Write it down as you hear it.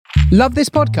Love this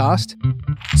podcast?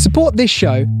 Support this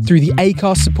show through the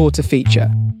Acast supporter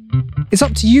feature. It's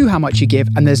up to you how much you give,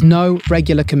 and there's no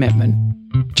regular commitment.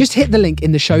 Just hit the link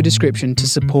in the show description to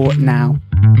support now.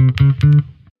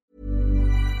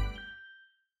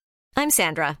 I'm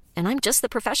Sandra, and I'm just the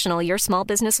professional your small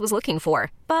business was looking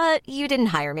for. But you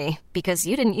didn't hire me because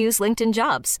you didn't use LinkedIn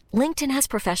Jobs. LinkedIn has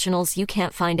professionals you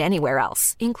can't find anywhere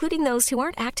else, including those who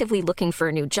aren't actively looking for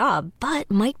a new job, but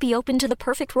might be open to the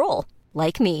perfect role,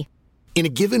 like me. In a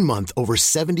given month, over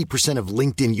 70% of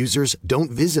LinkedIn users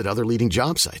don't visit other leading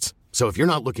job sites. So if you're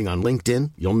not looking on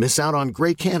LinkedIn, you'll miss out on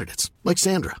great candidates like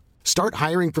Sandra. Start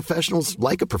hiring professionals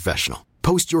like a professional.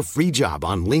 Post your free job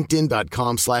on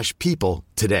linkedin.com/people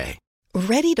today.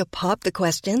 Ready to pop the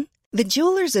question? The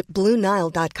jewelers at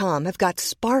BlueNile.com have got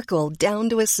sparkle down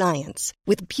to a science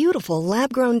with beautiful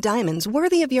lab-grown diamonds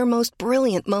worthy of your most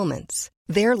brilliant moments.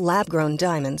 Their lab-grown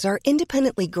diamonds are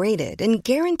independently graded and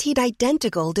guaranteed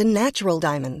identical to natural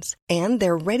diamonds, and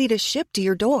they're ready to ship to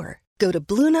your door. Go to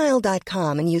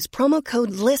BlueNile.com and use promo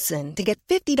code LISTEN to get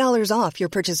 $50 off your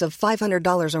purchase of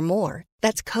 $500 or more.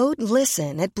 That's code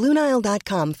LISTEN at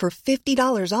BlueNile.com for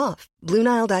 $50 off.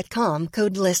 BlueNile.com,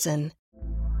 code LISTEN.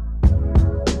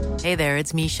 Hey there,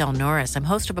 it's Michelle Norris. I'm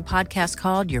host of a podcast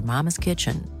called Your Mama's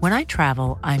Kitchen. When I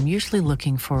travel, I'm usually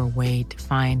looking for a way to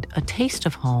find a taste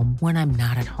of home when I'm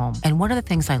not at home. And one of the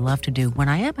things I love to do when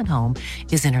I am at home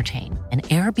is entertain. And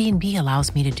Airbnb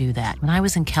allows me to do that. When I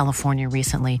was in California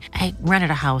recently, I rented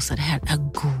a house that had a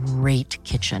great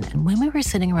kitchen. And when we were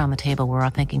sitting around the table, we were all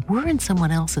thinking, we're in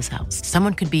someone else's house.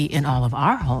 Someone could be in all of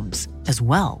our homes as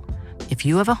well. If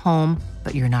you have a home,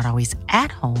 but you're not always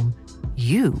at home,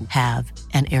 you have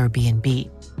an Airbnb.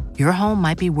 Your home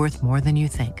might be worth more than you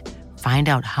think. Find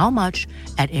out how much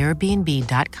at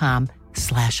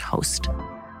airbnb.com/host.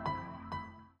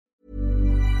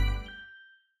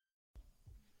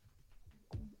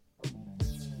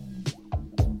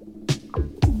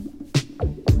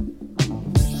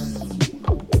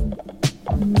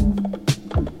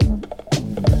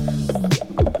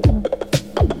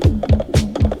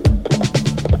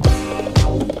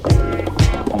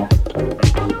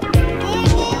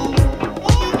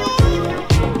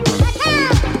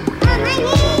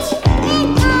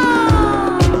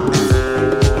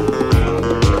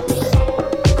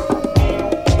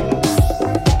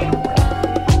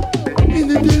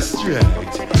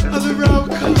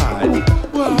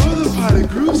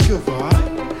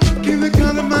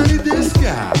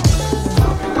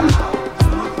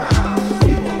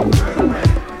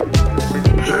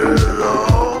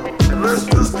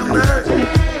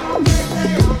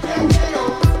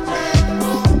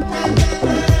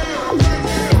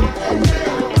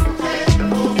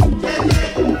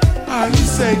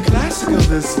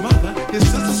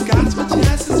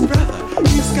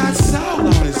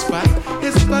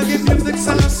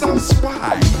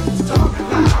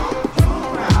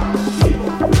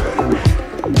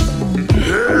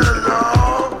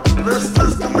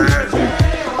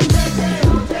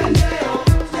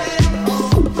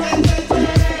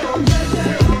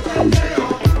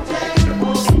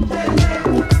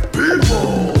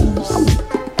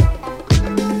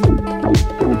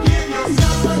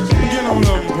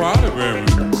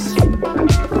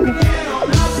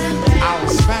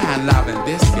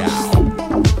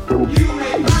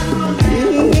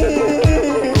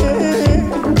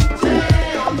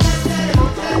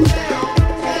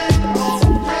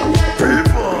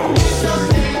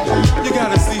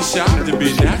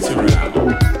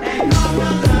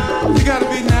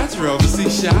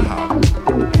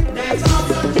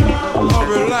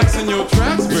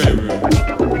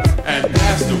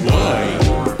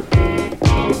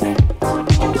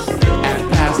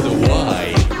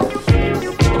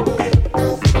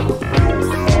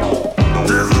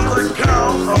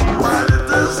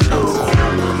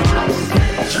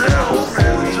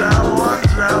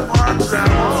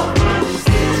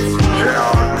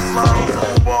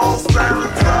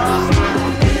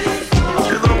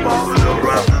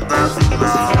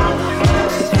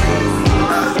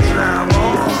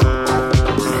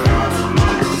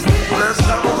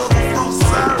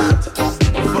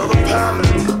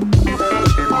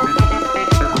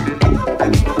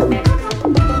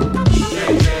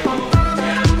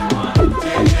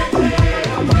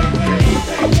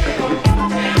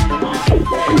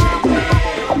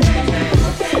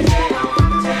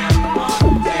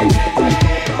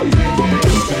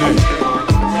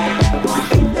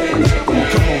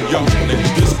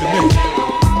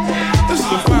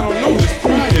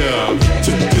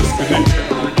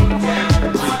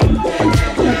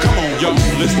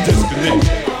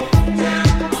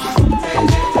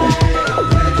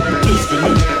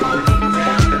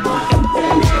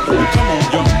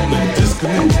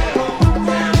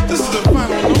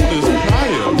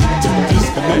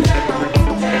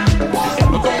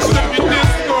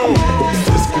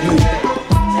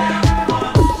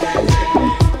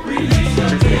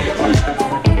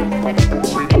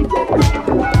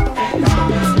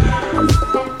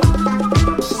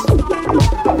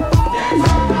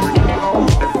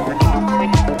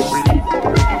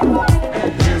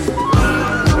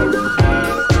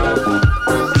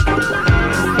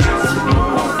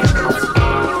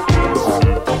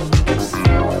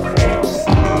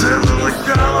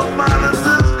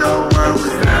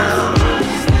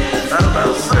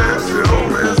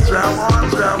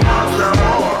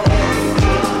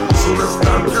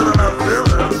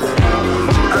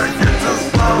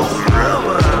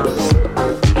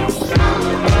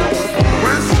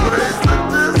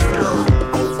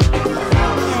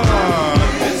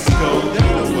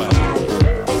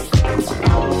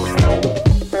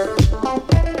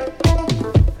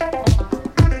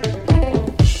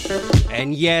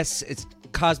 Yes, it's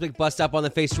Cosmic Bust Up on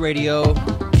the Face Radio.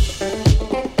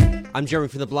 I'm Jeremy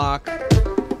from the block.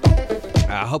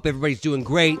 I hope everybody's doing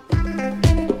great.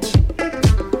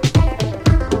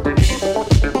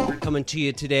 Coming to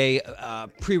you today,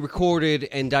 pre-recorded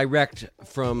and direct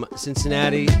from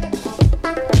Cincinnati. Just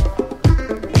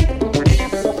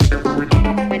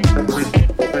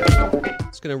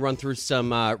going to run through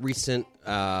some recent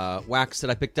wax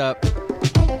that I picked up.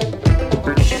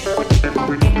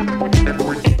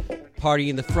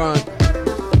 Party in the front,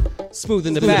 smooth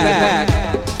in the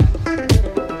back.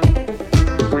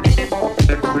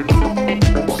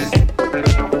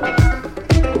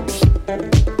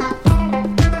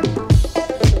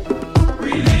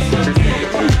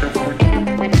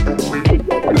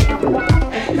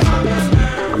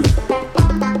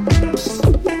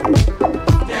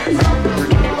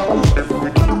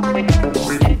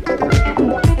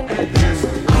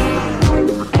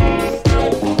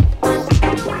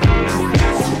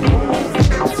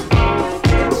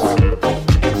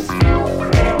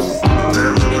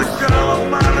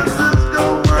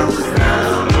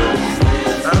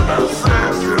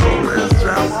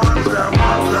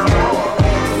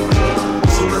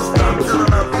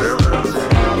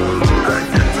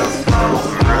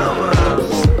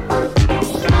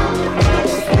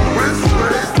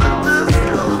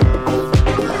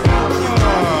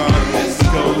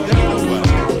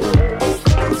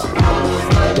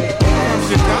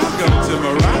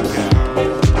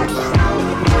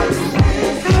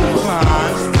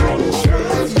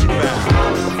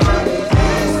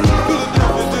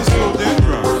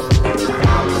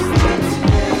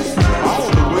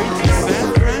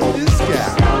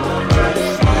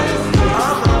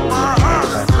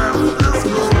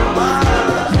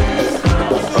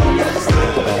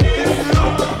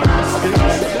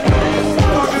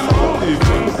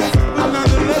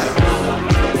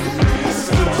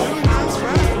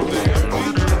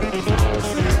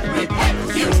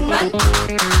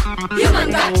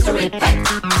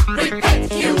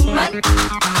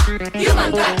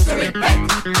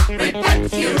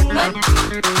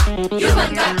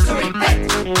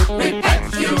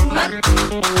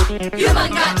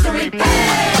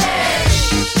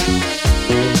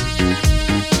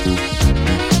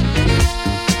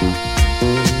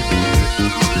 to repent.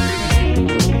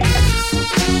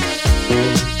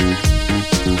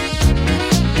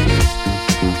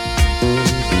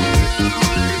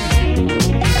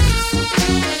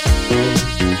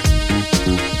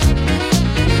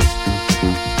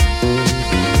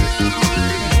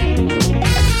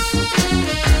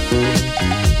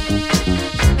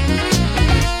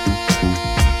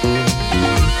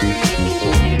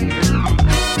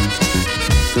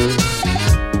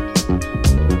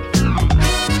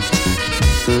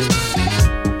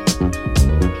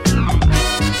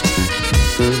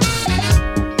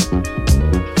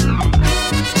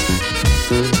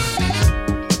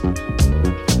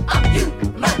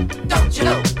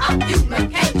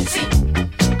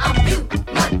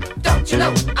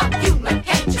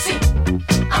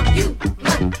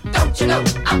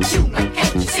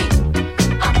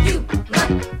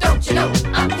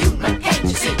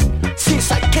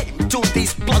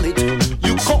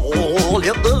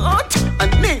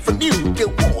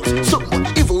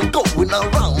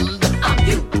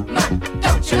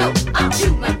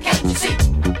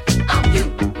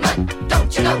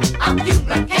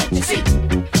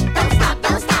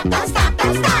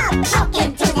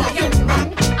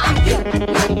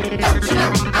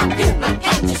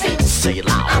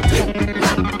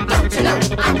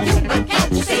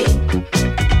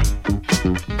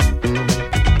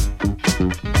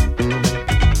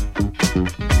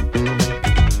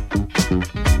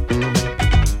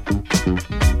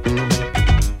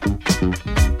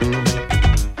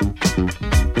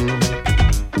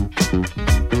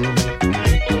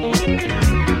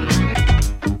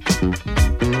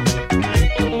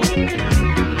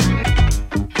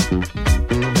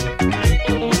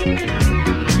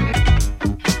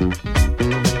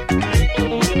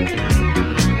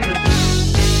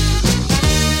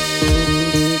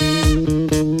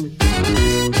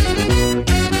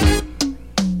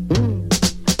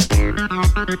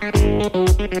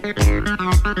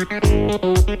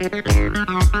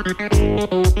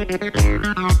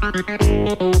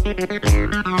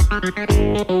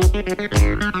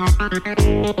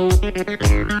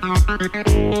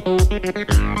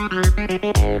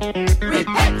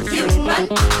 Repent, human.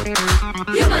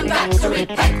 Human got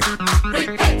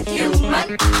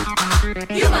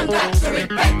to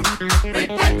repent.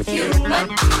 Repent, human.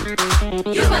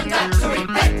 Human got to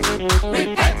repent.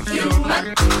 Repent,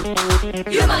 human.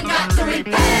 Human got to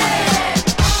repent.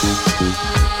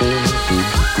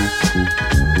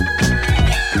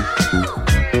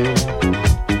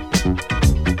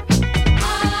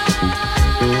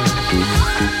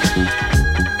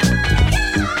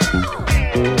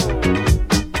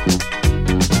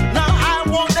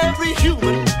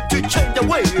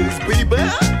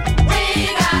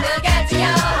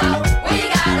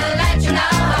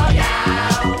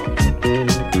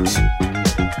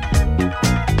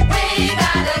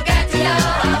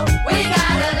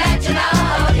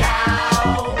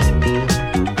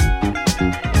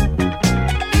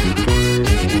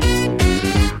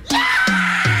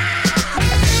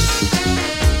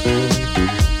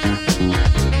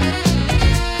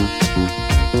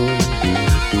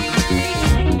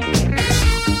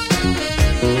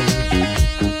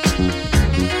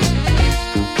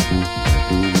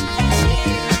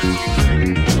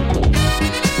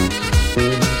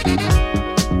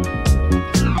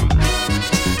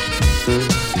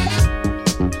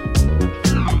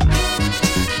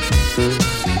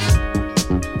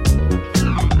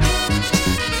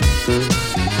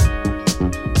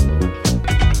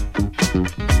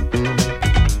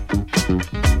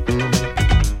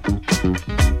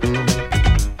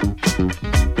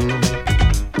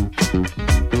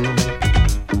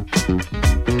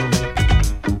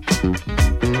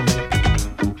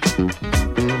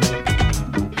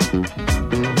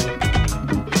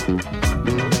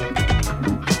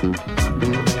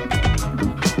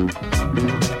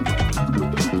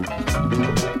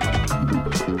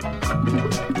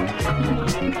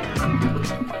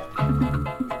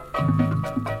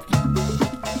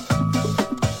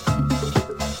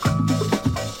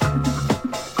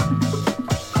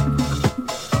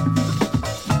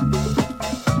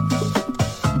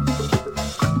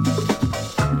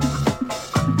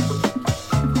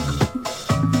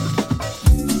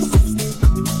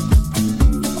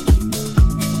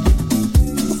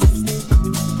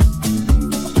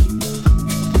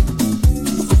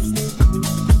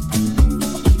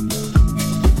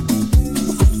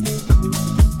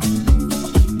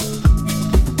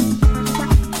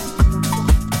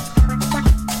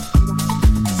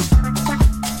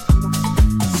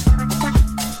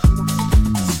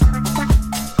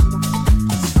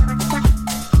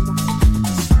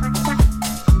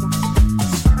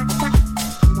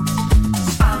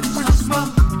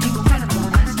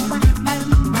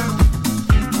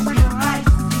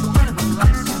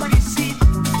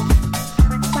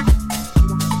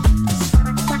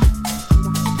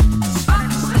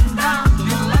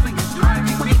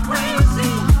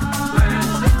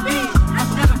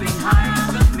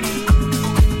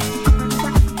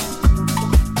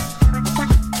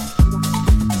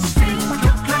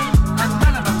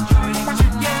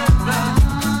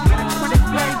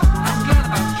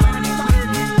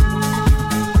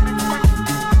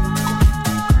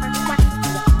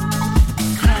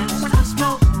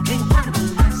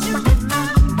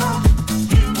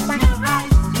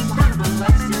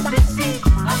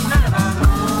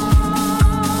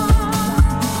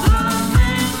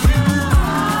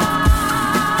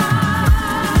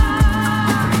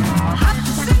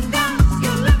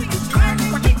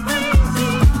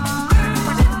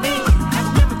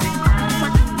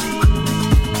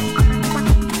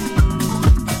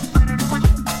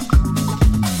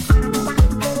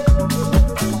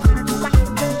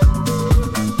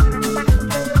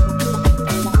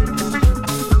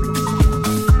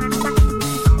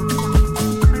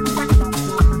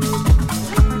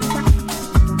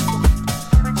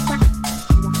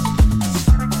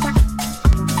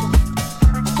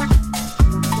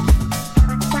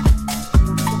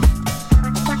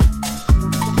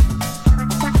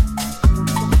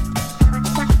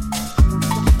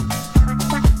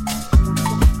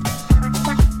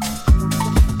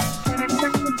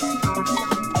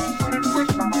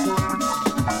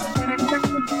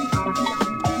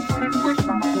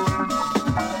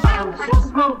 your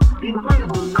smoke,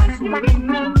 incredible nights to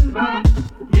remember.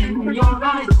 In your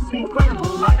eyes,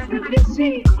 incredible lights you can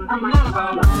see. I'm not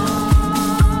about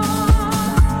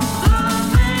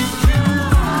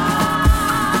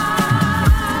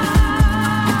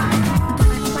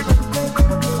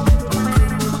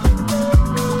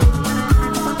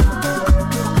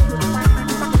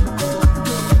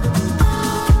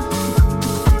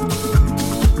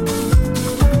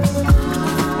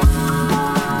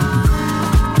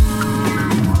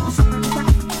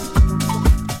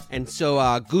And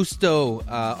so Gusto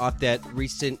off that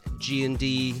recent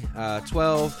G&D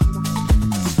 12.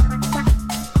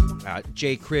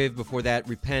 J. Kriv before that,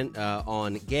 Repent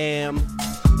on GAM.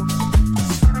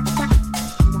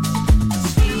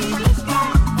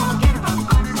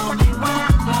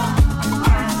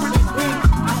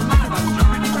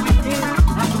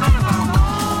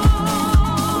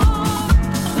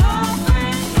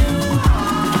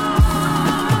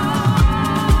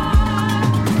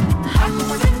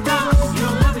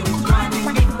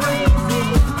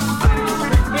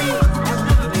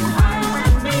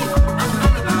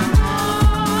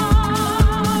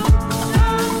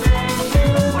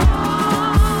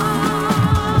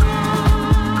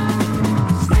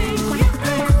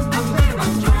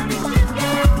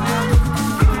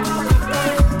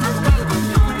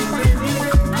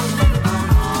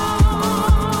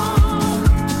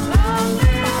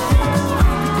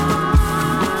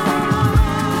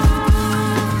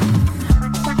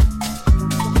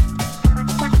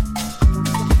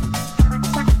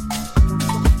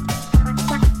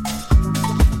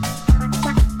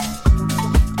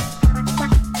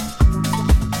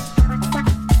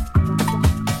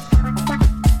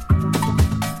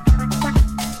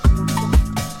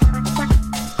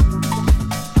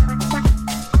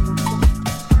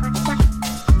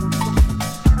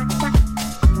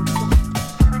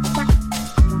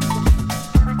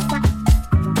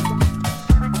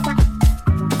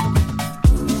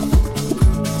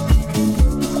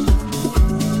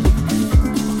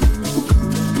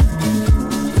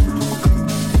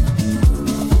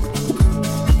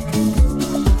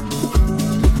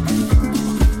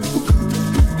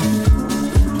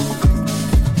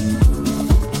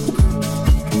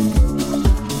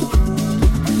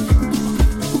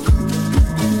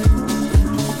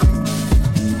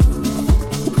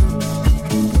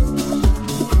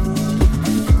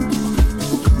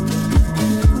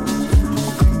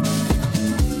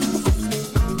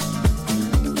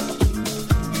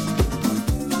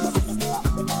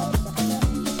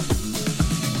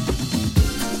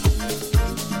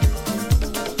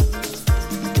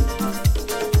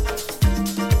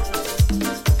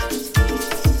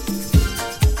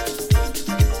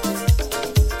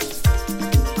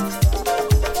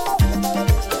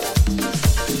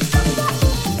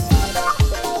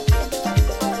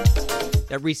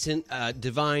 That recent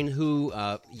Divine Who,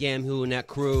 Yam Who and that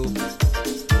crew.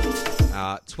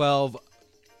 12,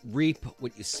 Reap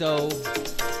What You Sow.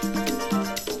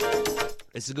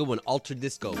 This is a good one, Ultra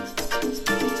Disco.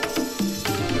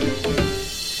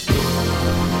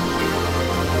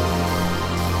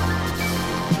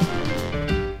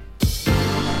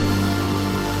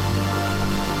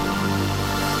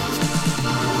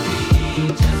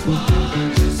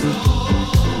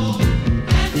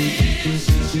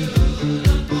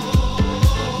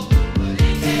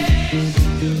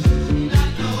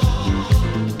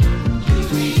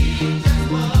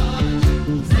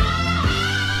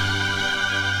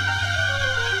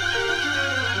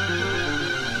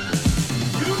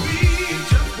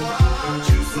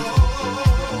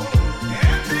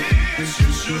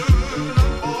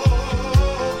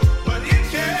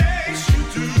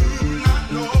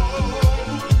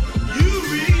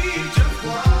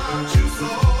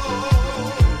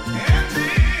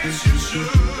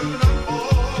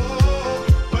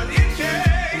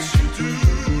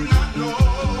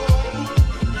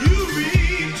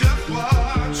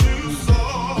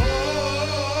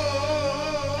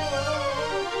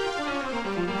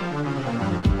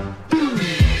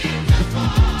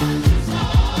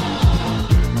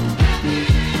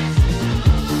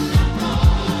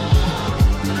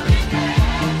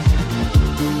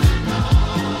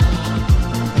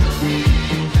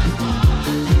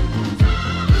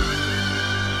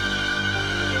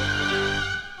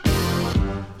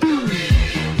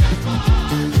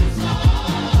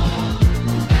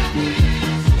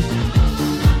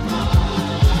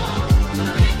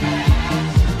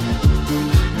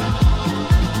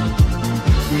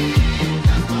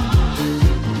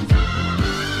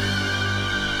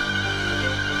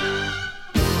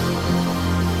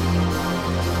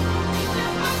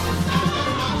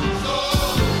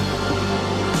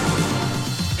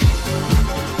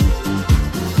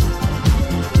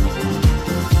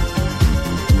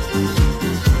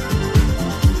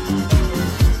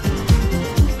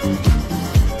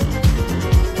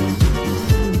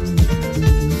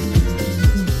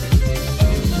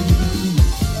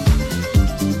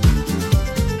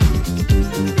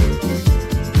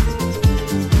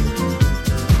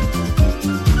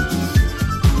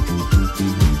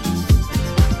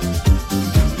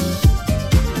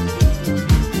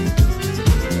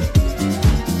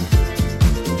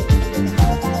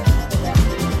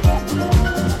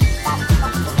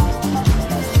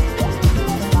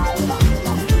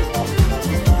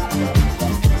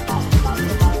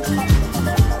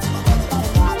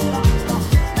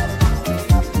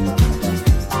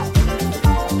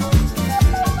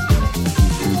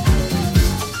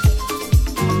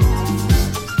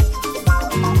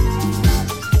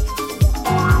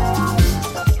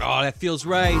 feels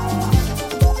right.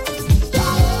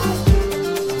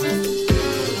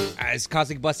 As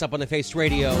Cosmic Bust Up on the Face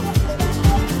Radio.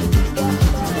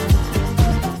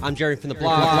 I'm Jerry from the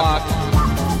Block.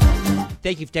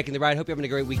 Thank you for taking the ride. Hope you're having a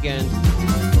great weekend.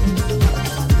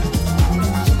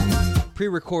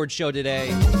 Pre-record show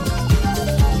today.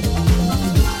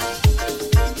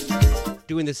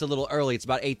 Doing this a little early. It's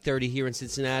about 8:30 here in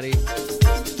Cincinnati.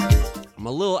 I'm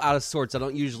a little out of sorts. I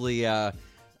don't usually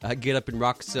get up and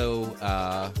rock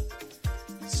so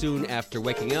soon after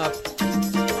waking up.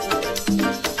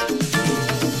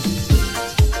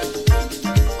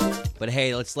 But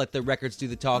hey, let's let the records do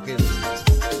the talking.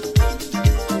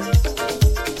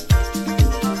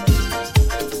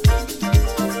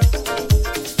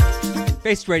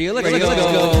 Face Radio, let's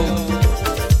go.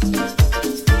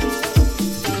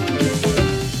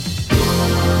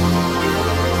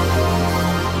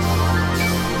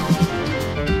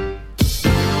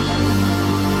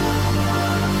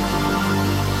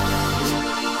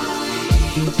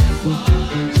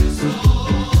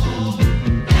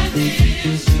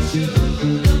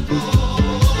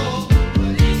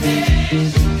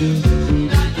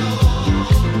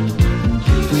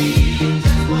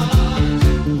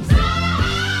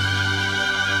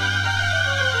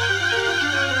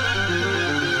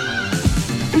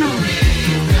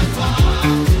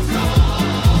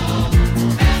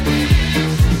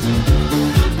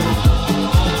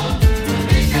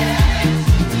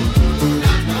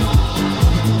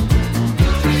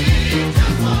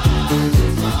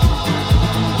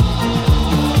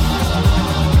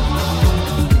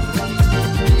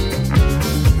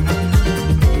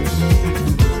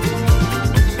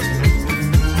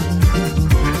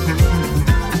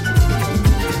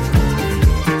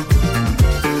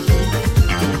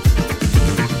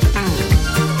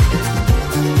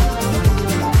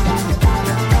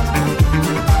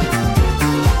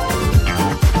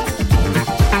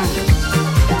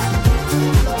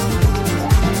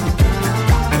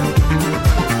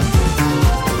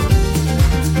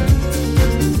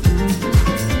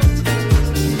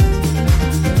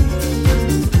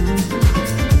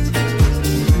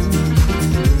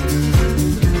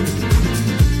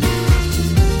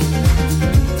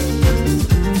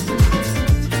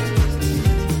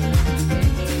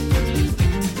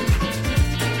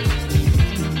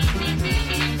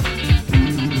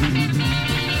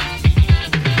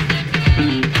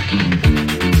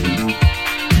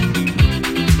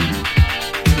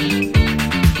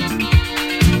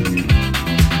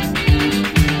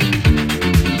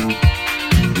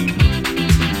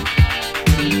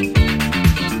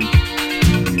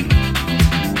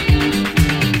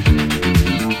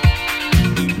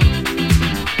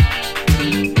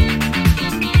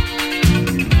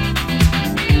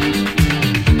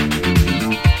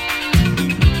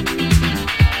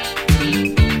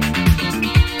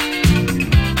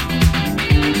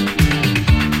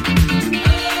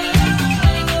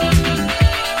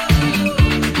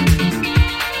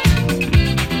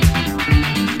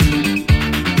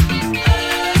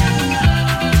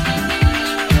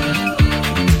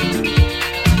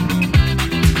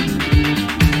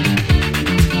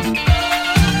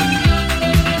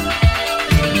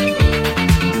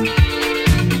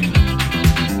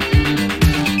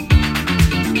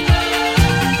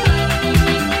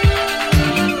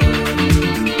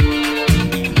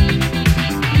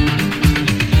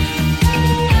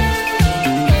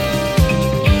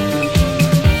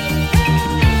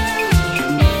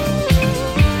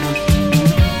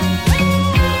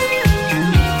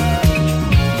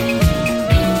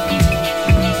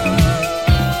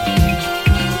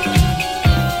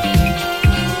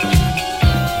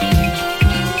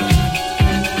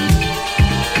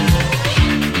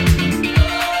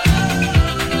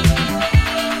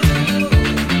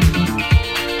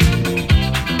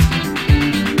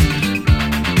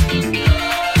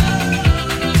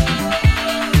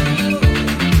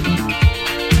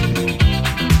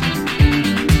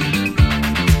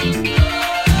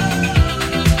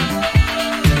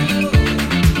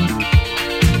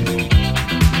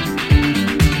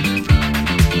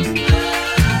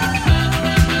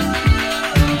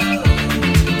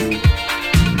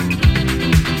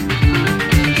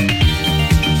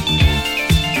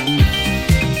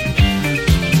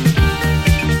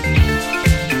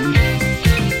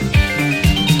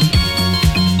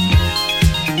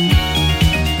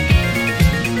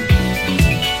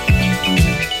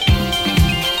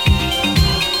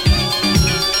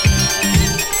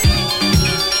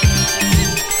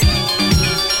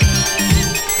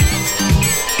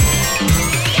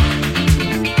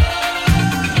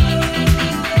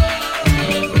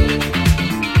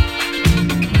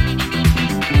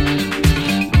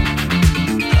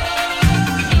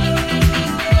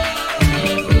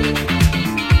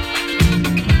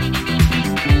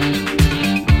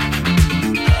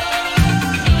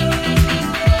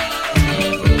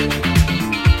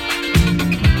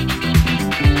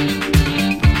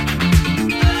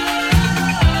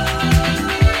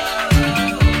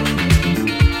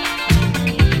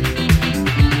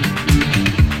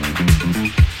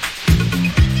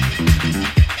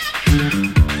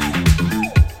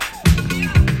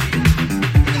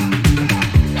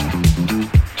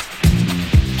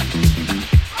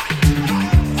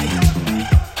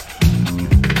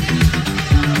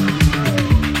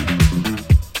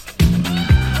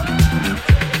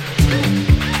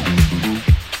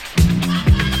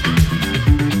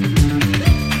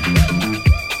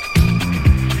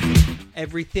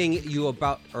 everything you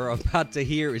are about to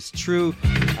hear is true.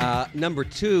 Number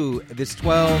 2, this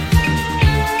 12.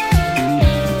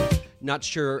 Not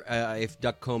sure if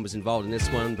Duckcomb was involved in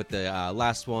this one, but the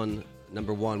last one,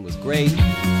 number 1, was great.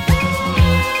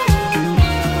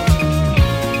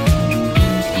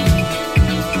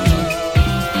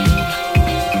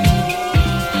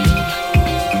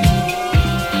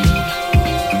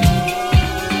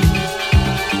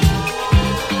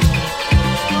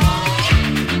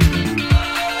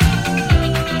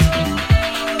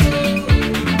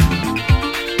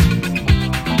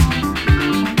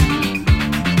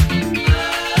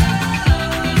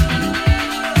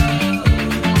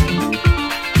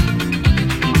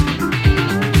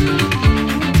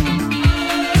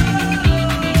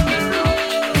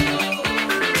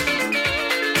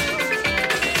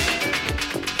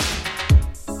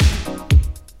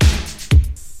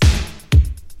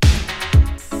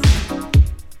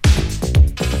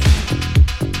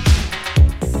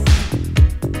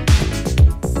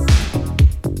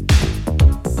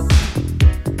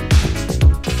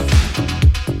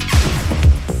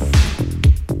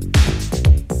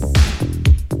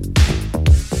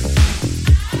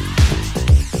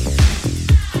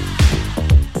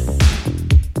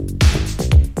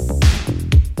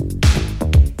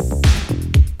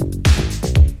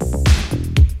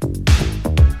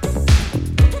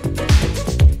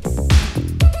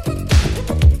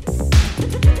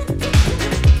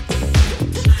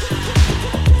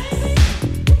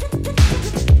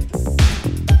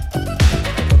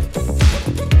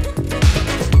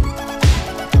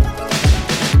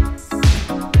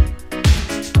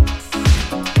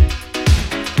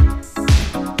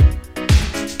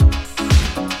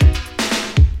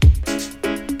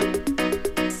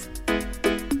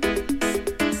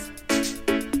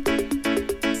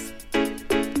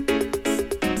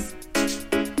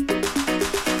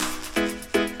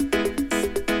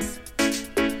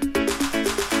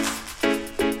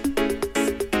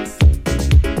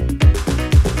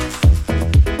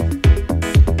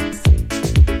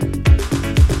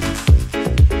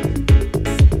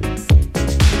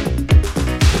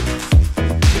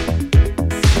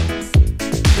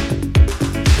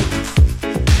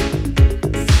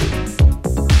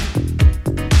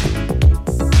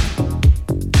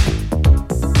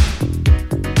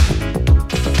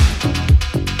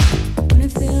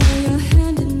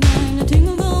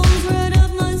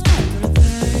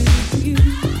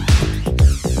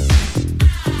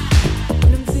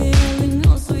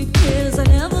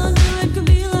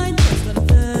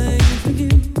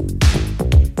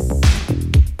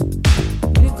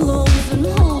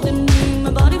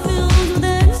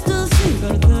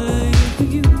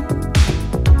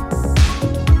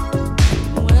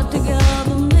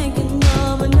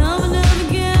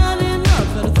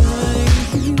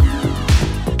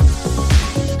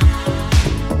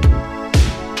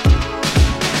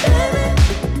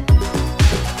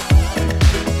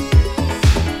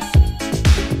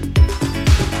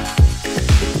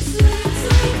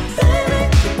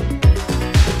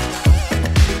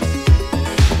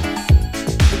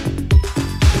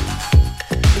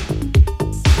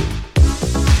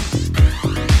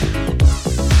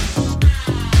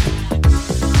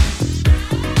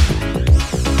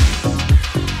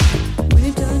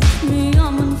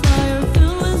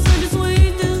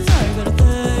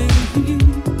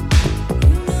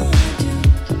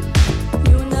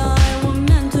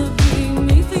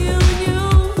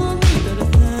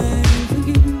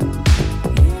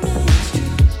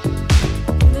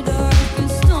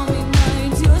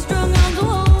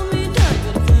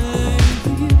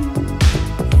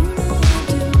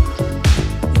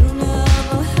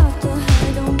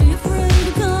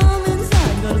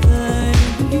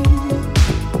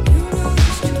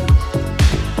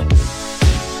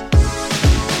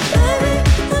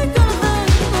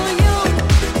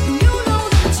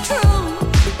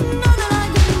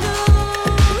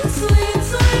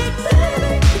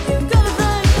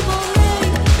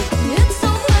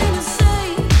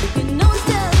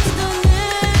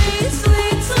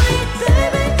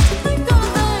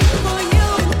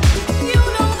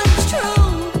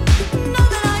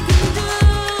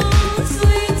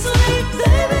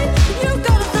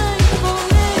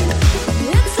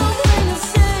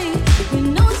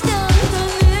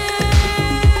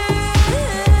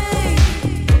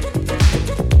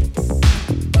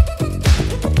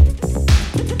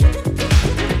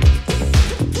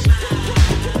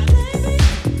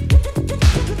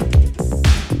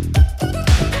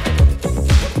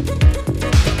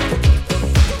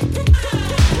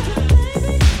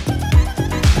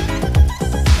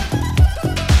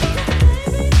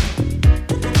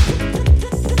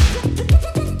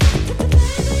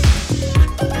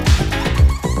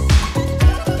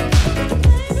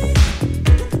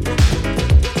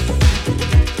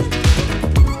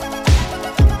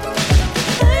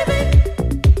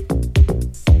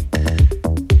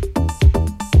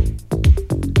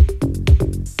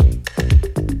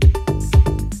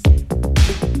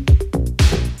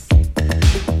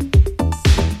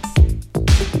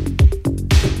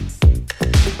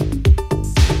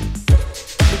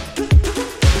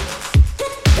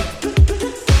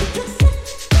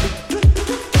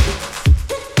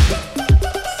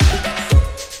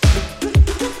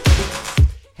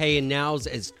 Hey, and now's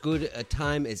as good a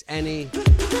time as any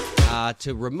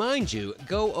to remind you,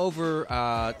 go over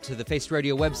to the Face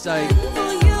Radio website.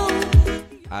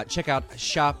 Check out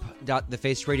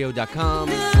shop.thefaceradio.com.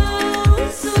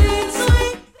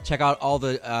 Check out all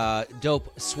the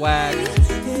dope swag.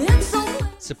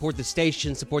 Support the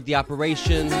station, support the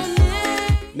operation.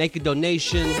 Make a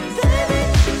donation.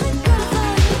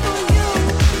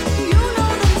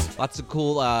 Lots of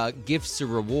cool gifts or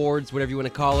rewards, whatever you want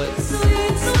to call it.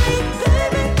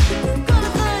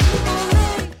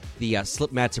 The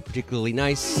slip mats are particularly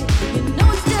nice.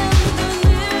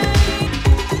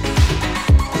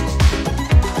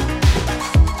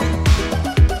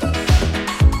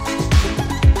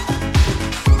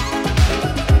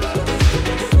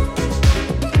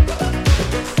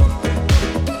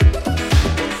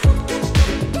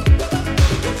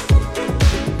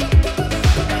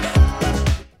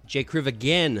 J. Kriv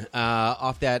again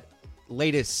off that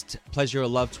latest Pleasure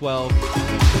of Love 12.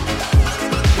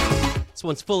 This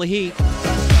one's full of heat.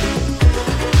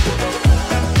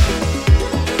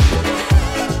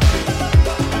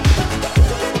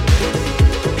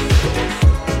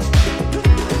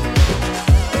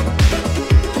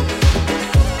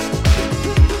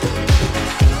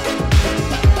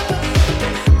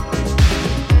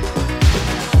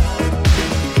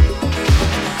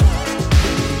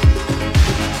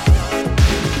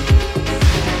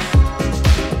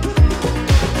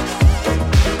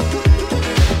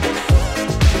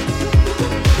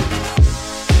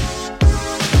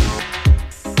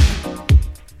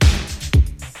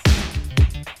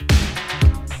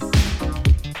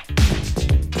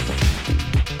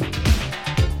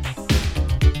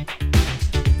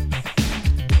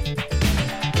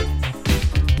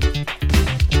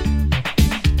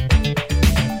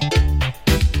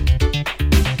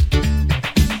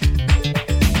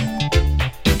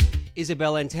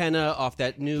 Isabel Antenna off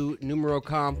that new numero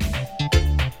comp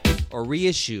or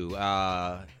reissue,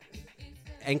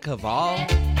 Encaval.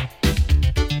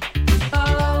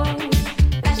 Oh,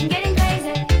 passion getting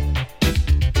crazy.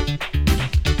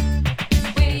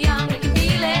 We're young, we can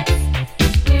feel it.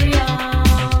 We're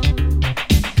young.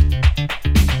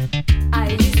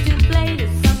 I used to play the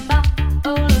samba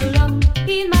all alone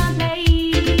in my place.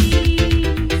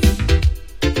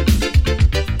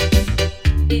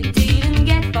 It didn't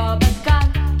get far, but God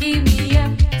give me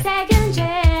a second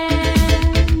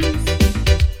chance.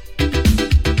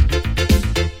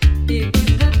 It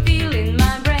put the feel in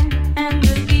my brain and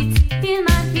the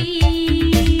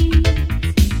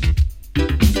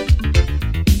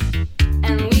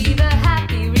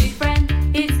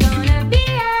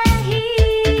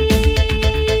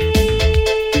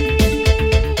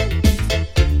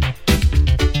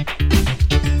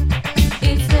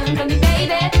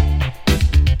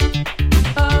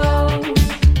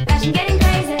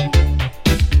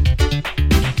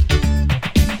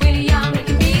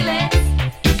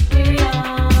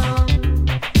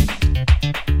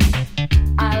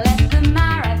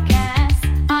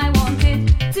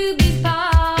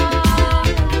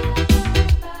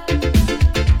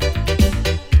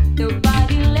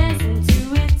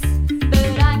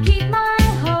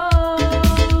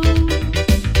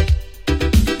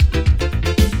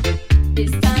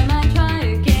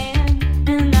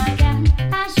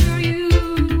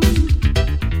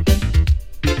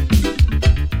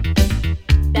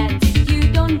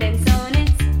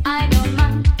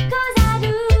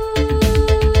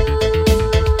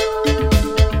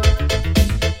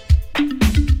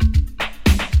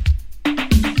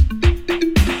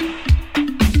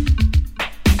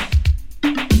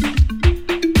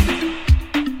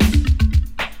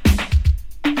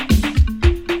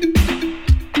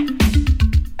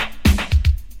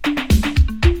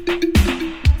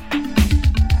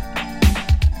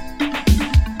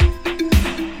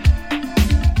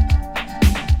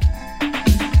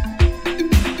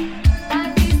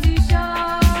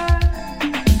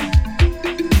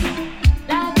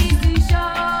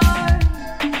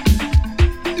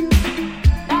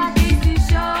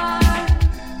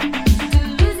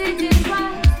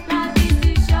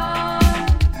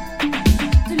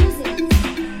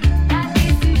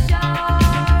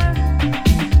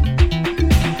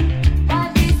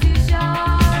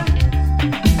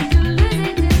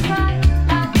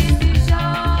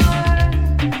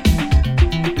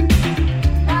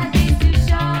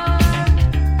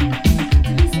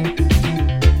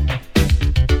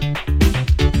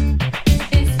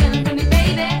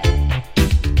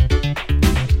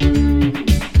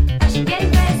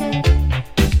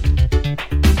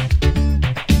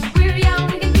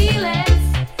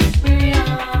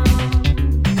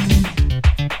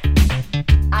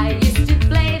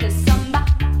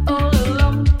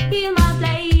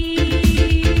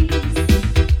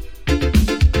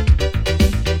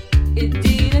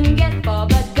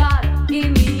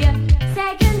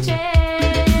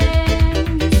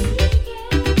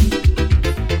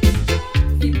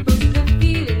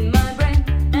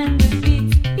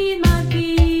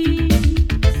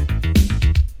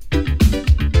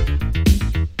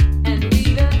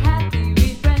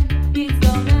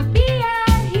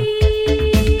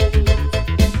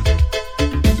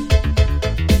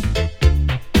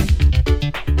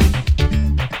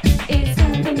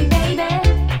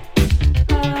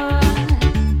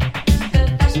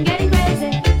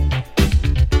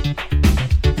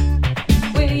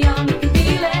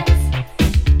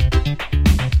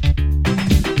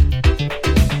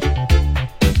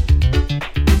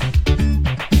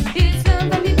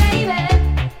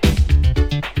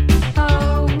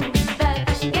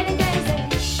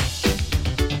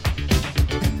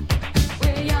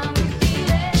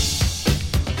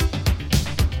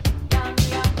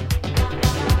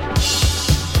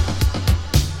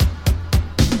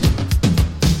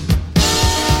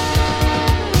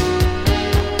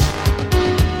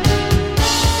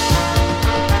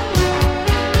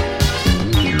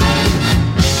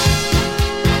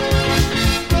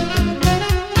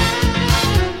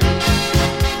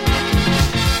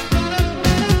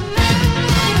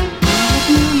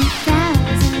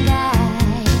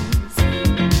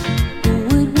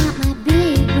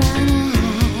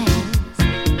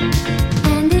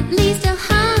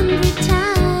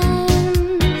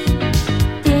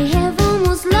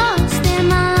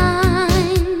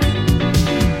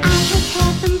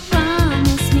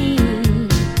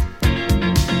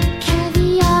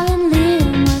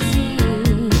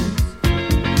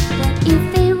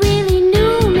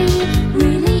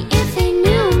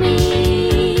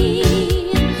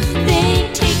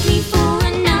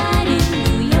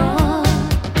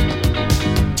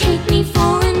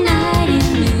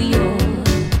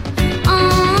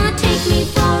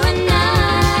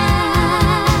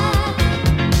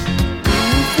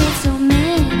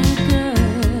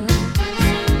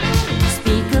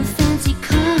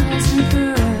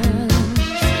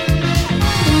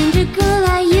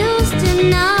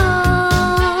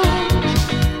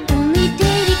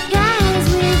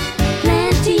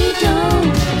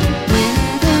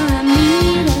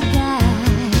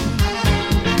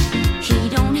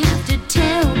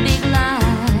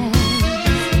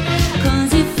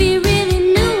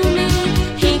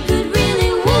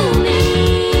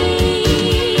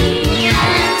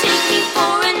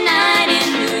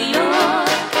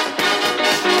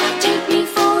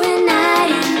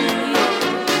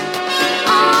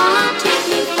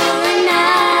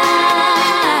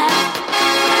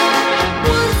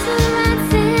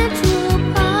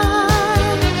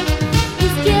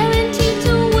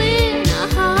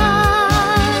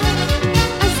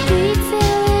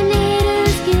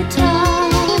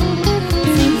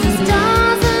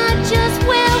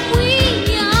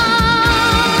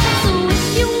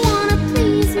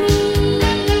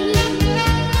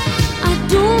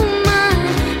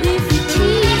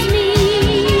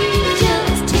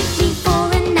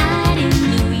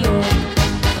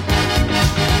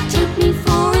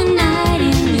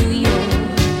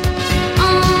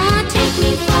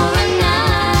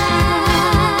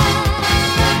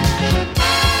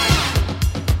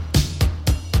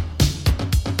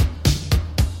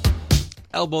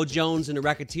Elbow Jones and the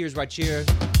Racketeers right here.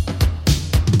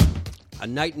 A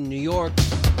Night in New York.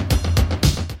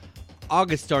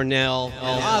 August Darnell.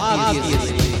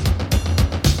 Obviously.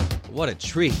 What a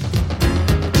treat.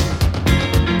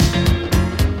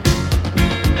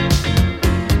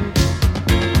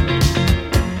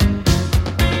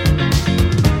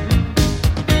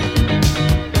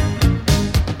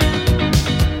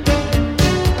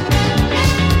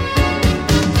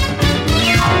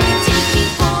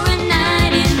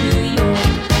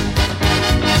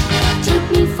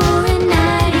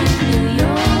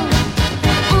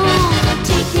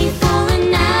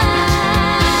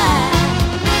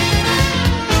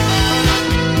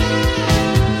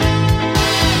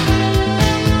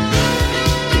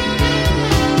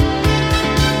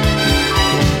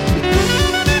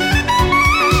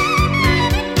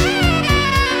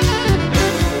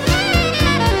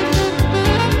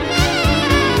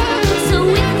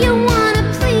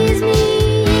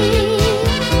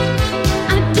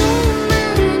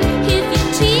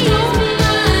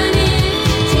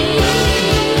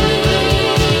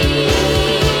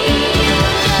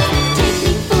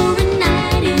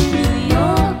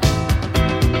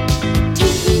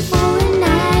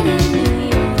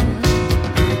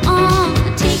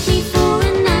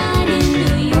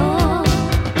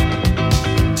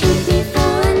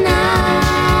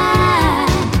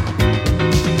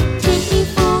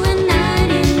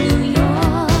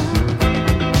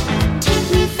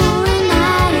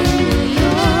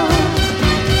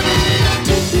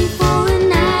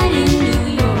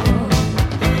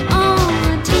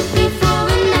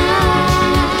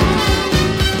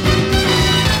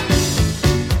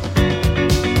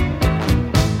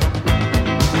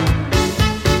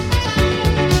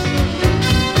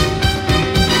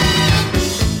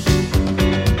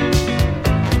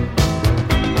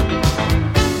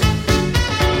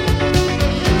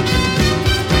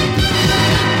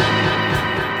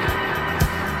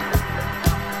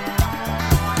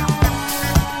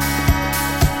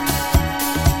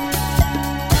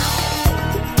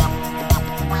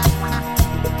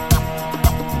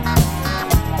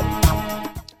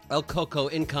 El Coco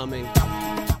incoming.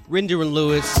 Rinder and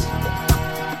Lewis.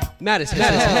 Mad as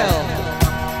hell.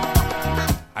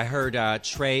 I heard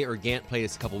Trey or Gant play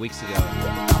this a couple weeks ago.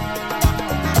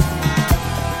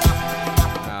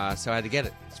 So I had to get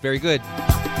it. It's very good.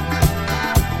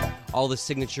 All the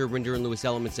signature Rinder and Lewis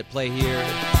elements at play here.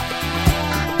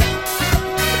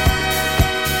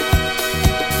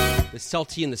 The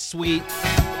salty and the sweet.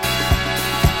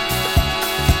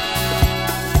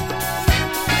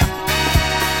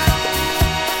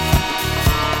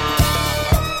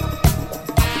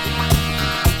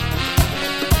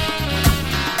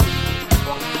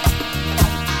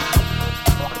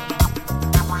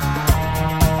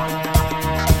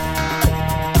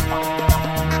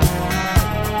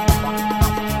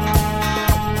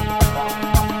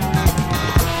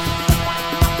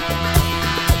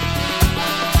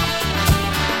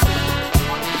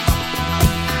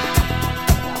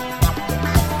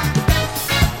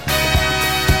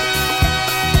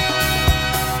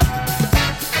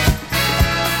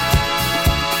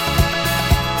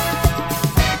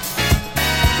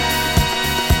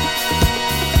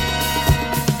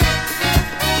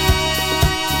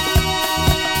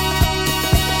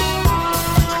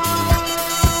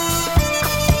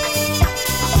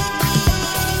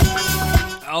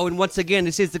 And once again,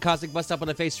 this is the Cosmic Bus Stop on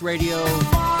the Face Radio.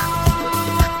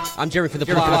 I'm Jeremy from the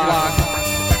Block.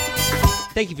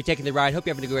 Thank you for taking the ride. Hope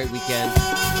you're having a great weekend.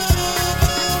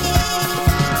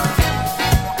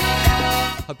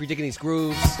 Hope you're digging these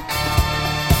grooves.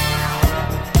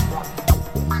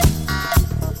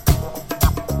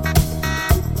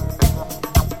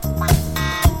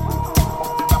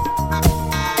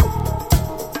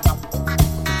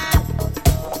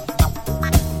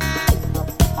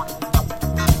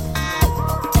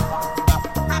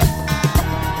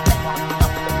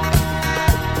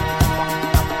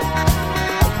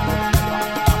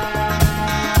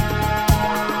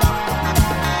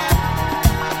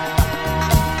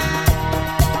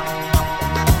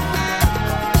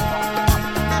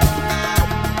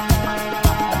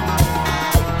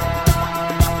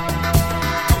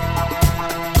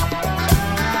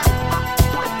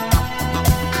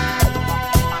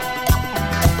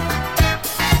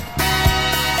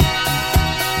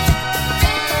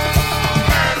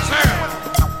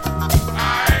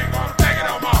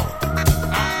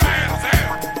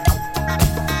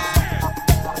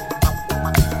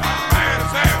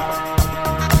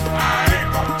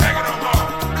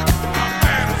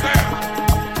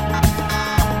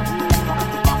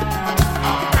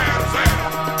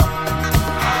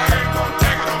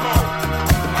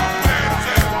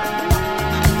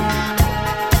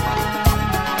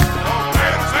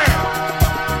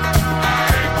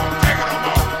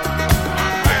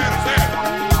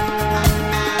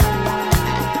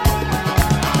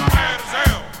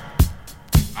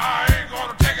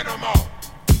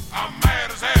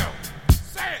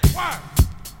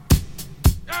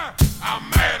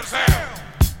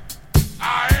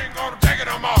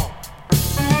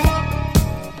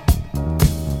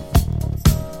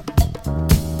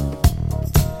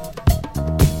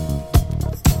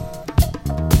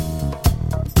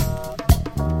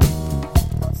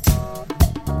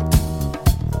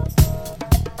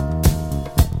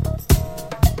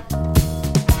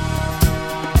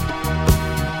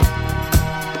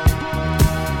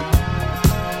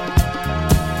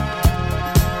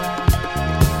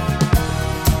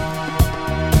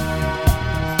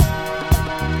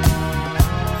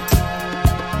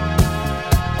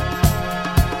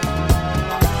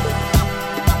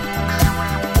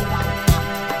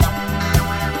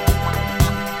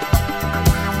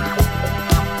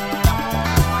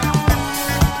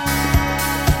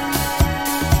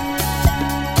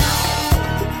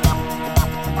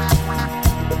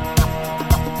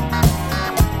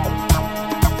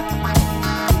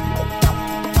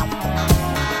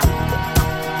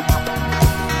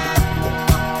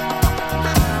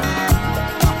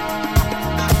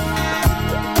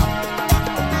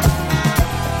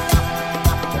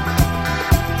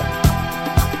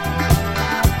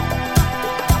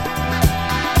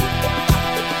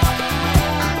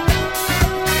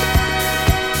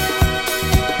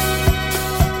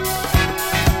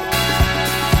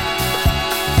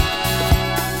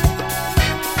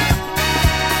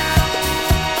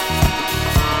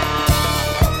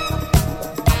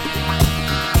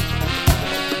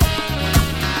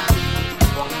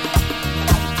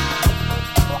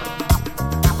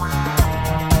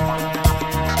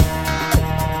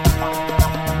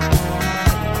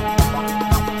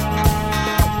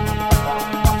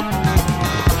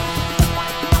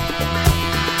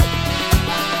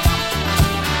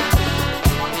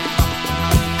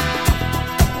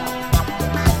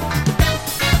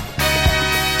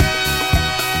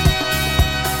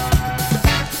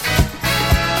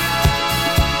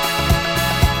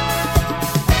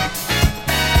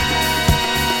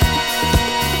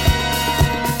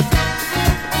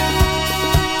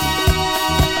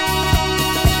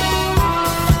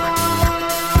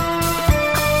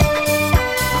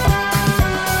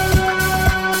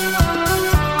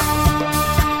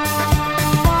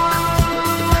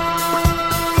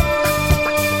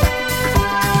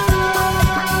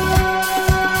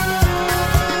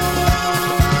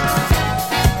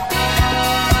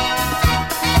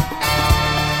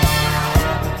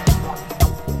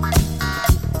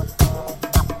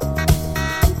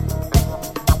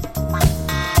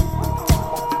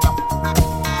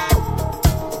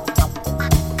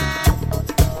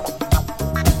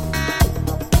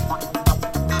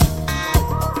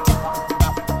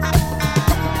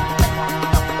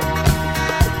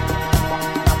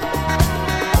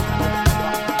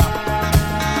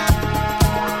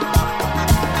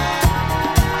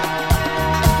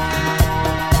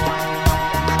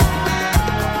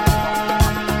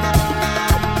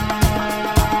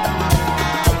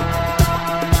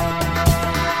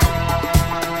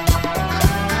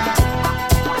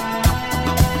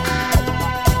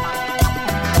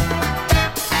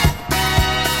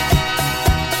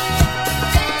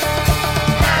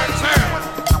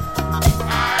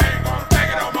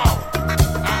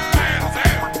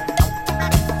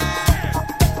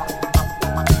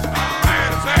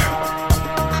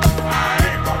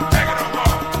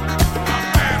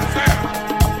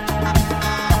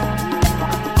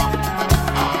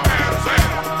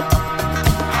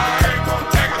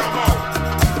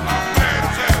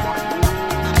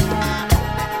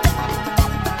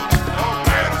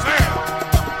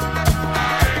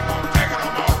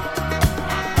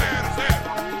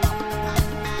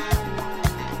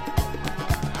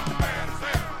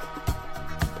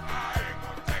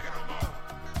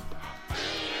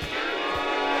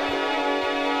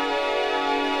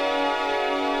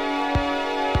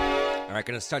 right,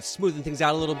 going to start smoothing things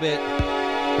out a little bit.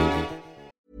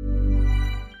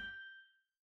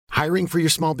 Hiring for your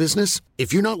small business?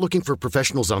 If you're not looking for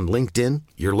professionals on LinkedIn,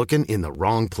 you're looking in the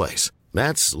wrong place.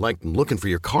 That's like looking for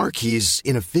your car keys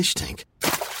in a fish tank.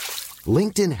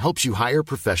 LinkedIn helps you hire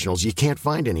professionals you can't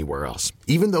find anywhere else,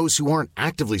 even those who aren't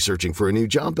actively searching for a new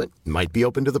job but might be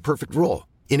open to the perfect role.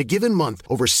 In a given month,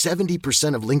 over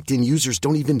 70% of LinkedIn users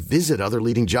don't even visit other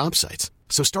leading job sites.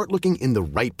 So start looking in the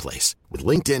right place. With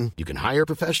LinkedIn, you can hire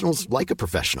professionals like a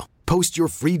professional. Post your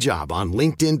free job on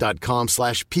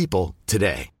linkedin.com/people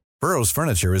today. Burrow's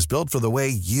furniture is built for the way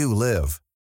you live.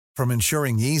 From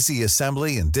ensuring easy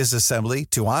assembly and disassembly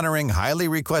to honoring highly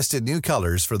requested new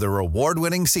colors for their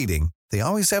award-winning seating, they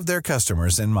always have their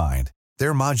customers in mind.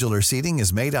 Their modular seating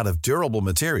is made out of durable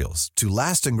materials to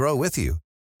last and grow with you.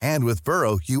 And with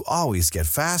Burrow, you always get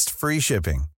fast, free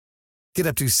shipping. Get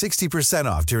up to 60%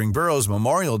 off during Burrow's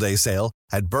Memorial Day sale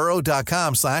at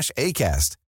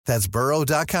burrow.com/ACAST. That's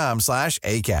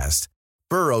burrow.com/ACAST.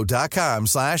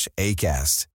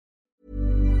 burrow.com/ACAST.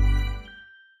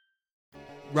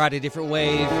 Ride a different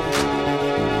wave.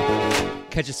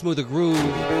 Catch a smoother groove.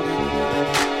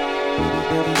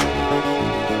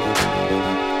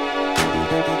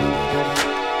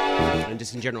 And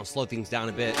just in general, slow things down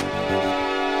a bit.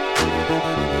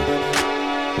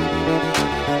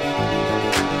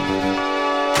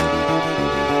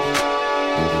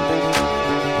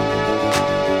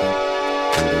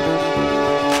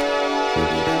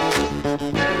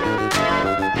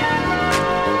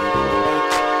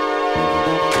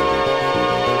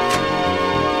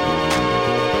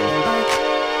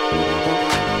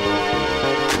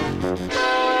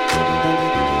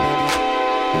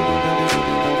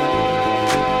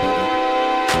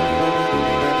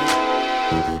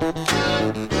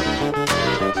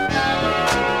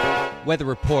 Weather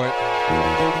report.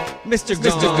 Mr.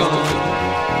 Gone.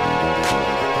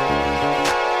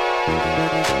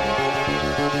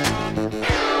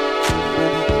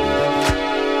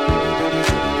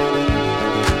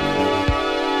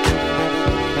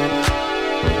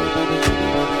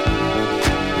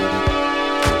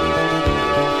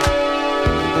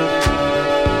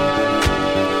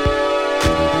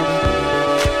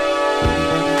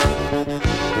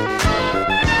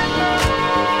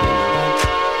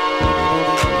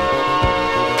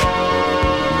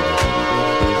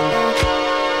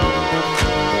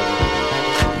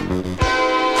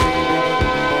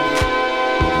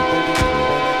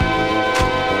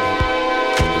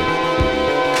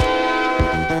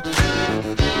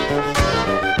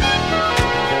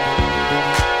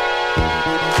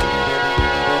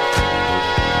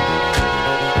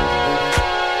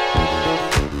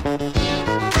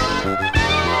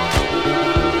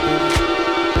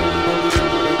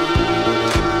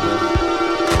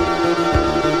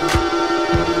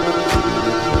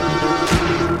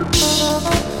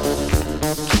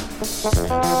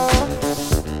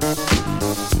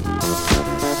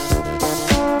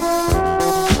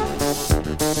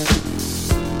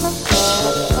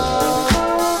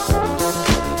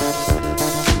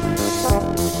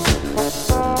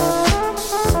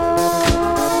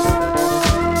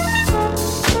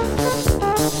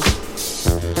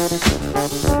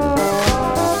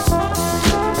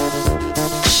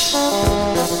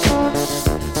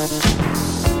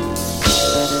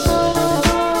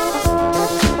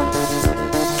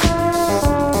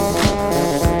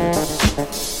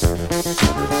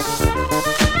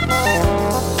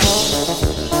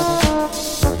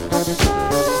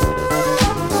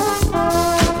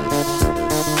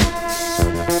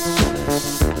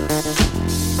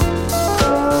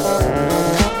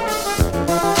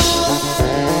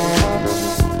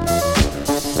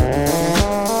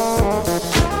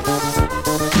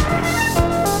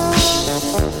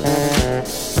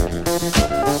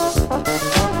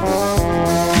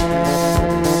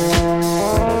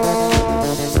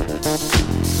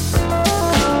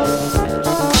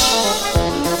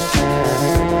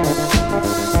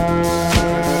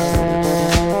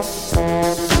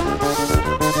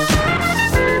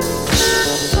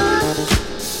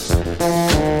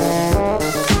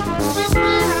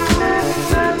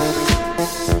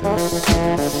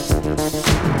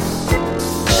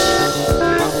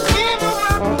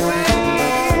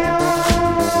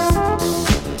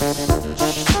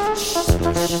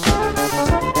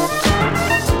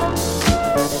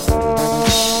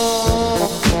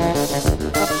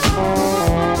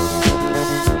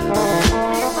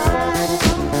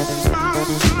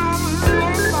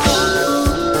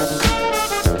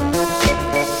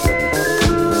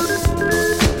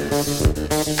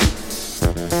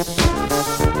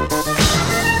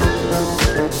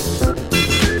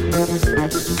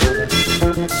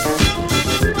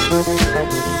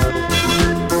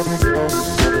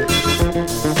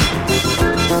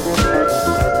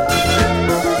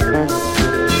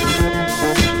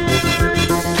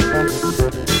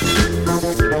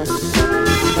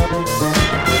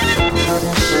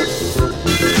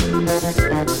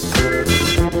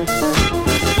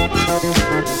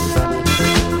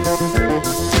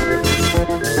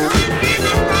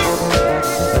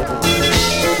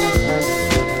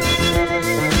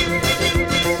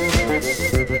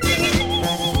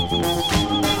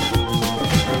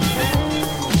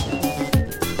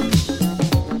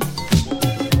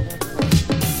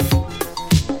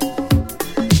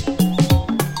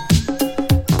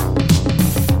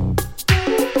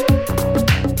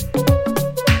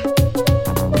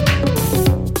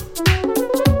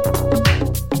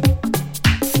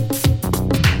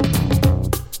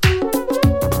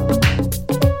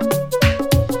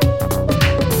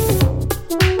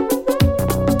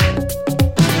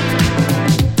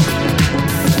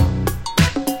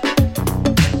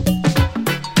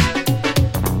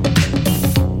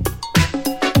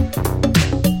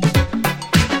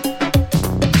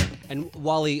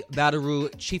 Ollie Badarou,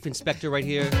 Chief Inspector right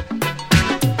here.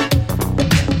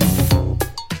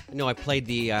 I know I played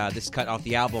this cut off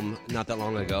the album not that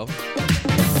long ago,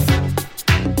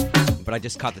 but I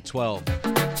just caught the 12.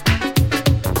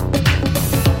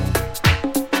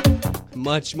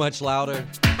 Much, much louder.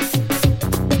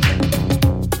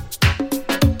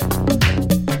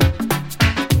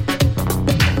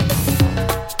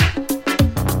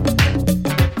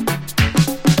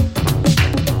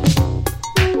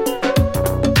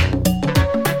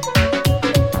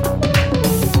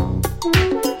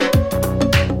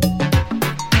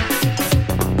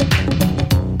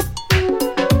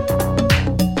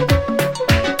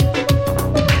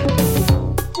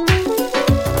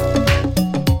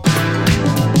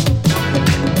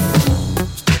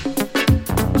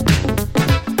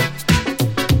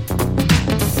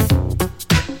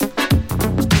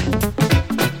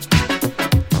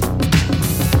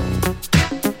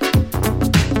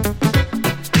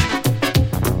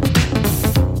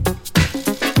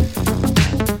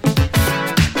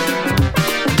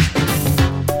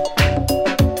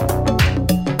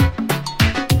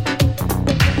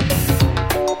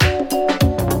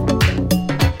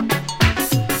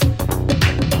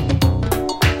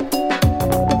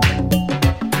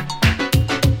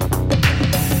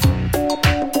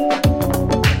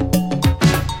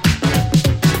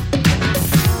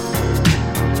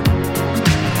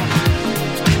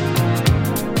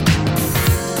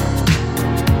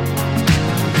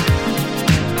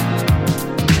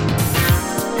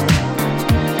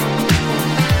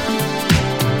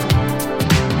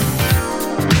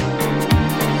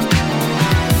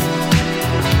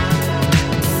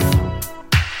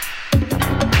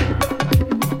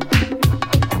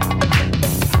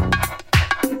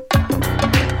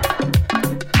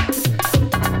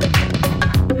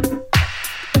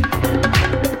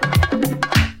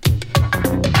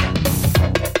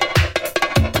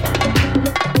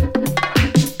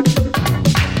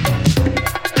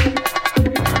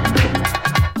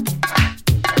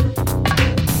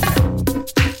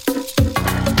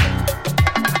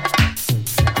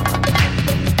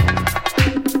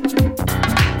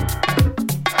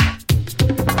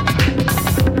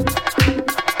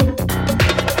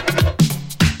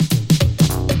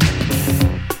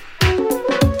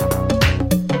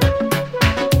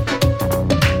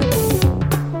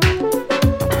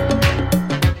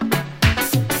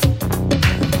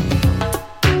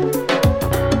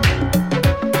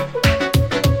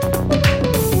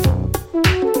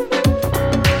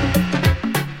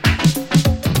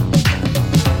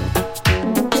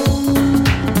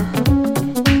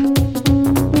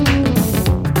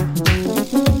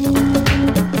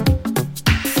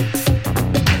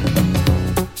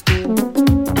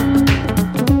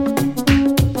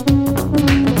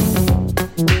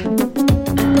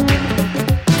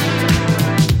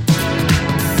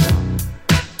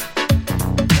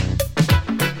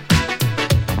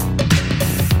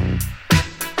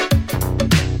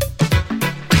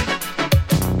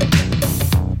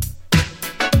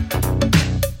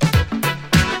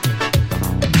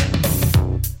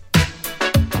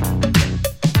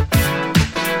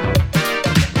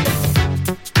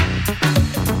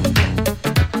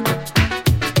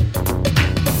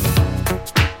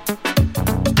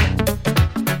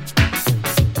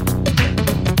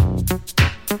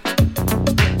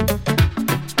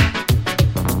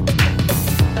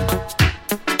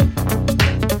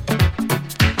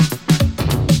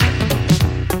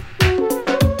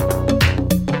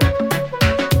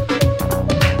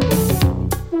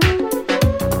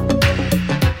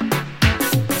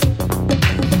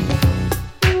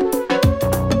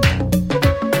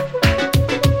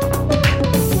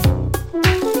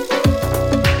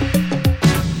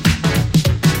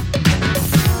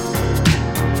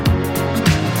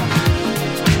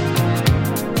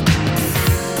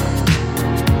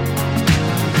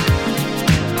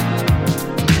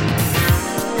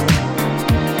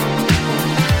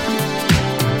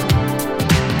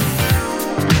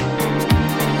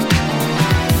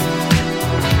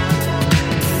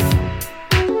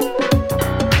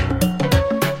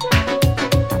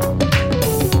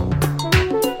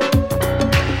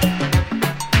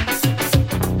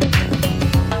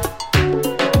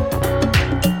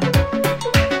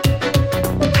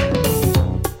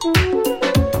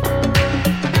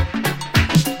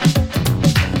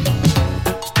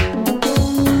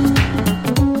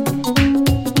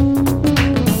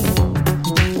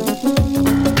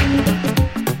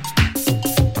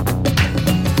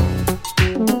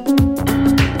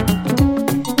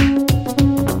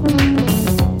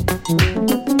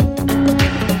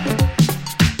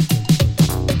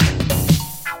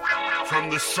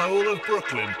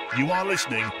 You are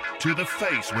listening to The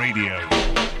Face Radio.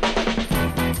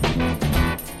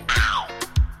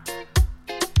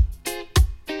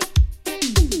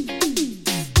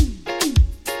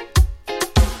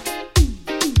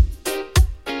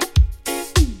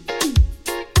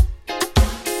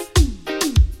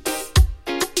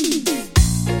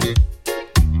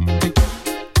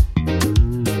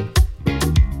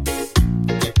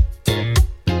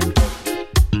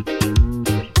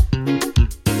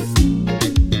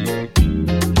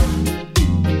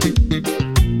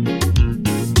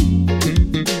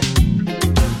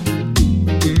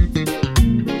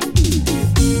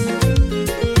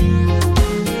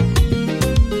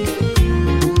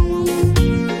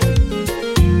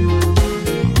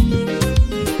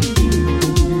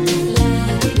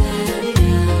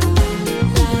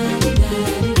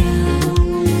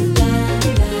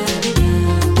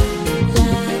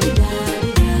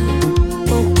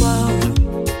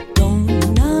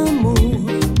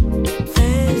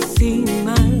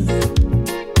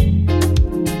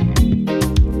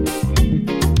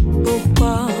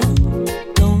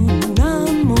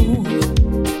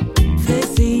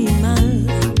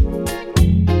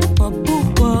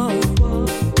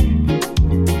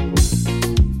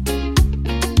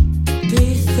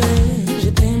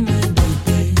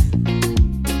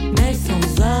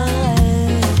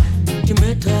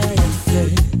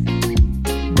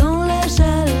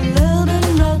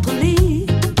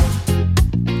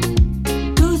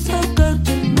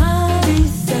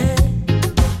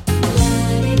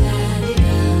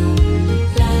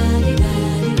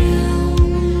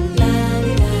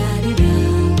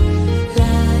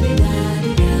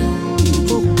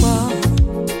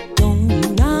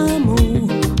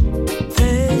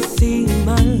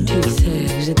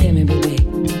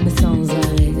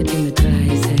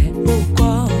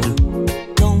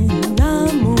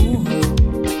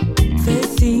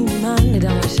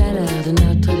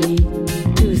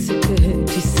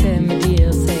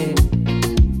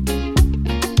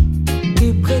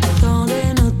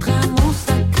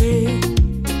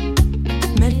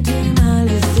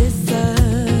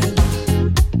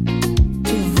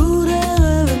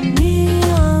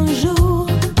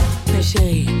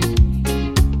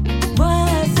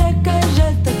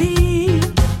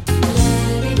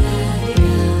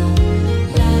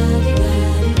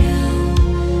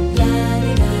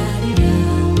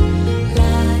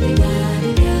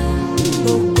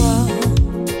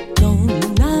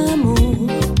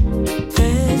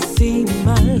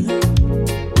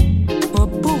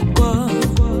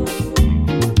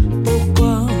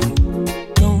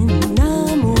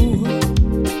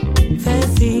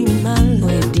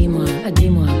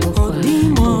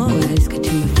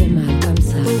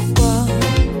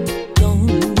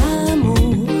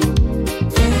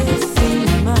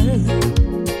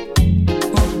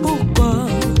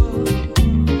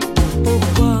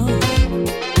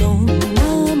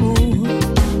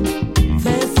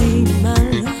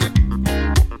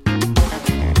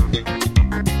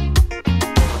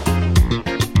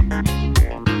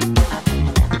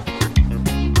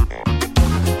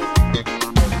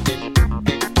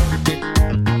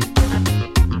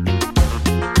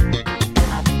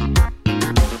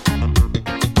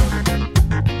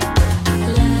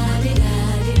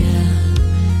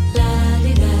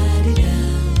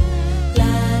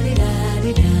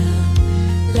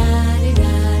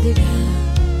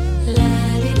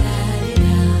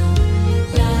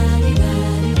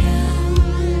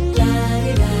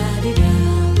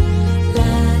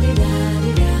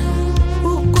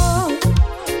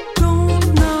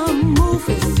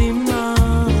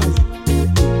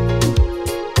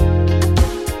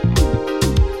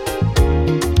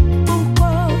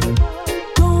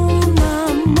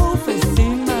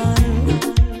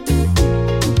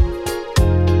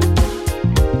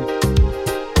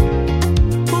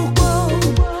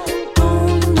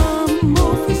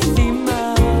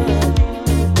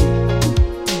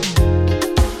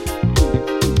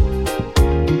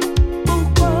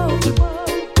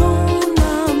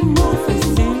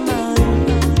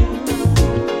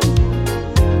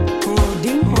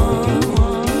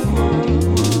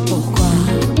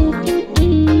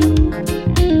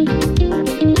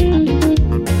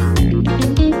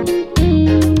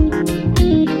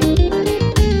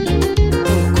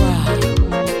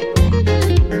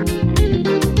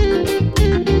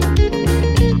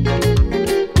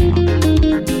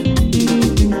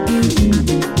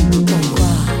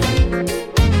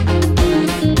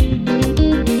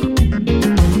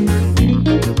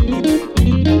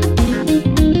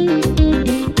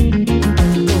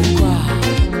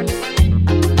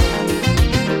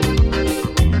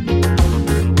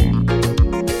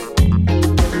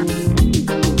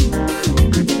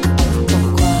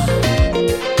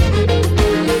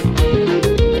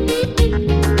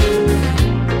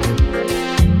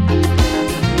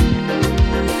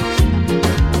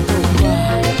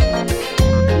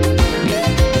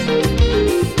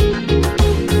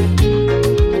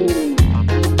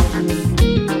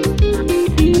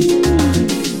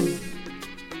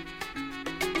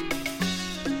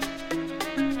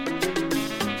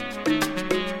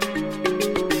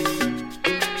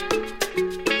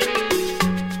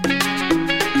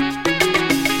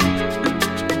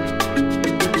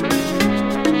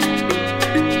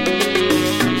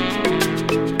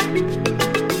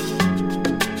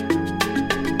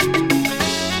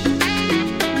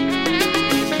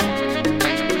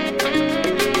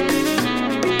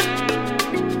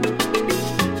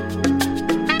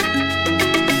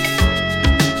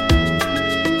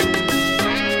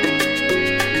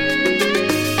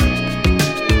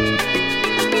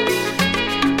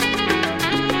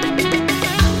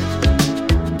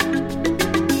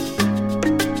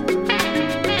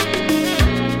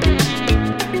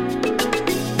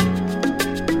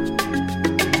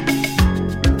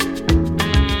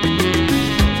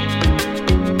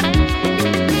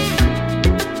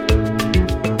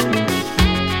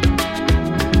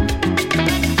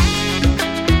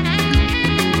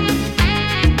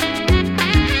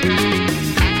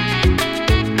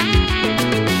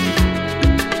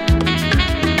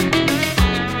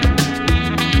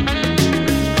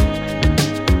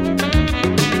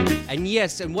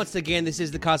 Yes, and once again, this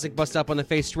is the Cosmic Bus Stop on the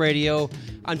Face Radio.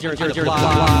 I'm Jared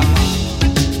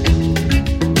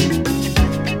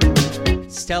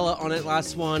Stella on it,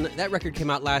 last one. That record came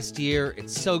out last year.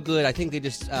 It's so good. I think they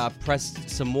just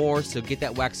pressed some more, so get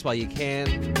that wax while you can.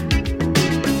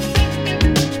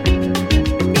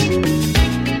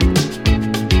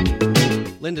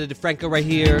 Linda DeFranco right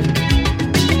here.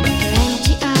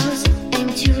 Empty house,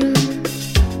 empty room.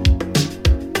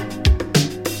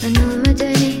 I know my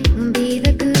day won't be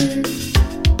that good.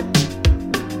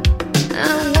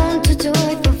 I want to do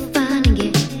it for fun and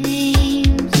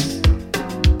games,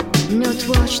 not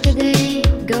watch the day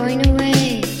going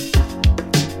away.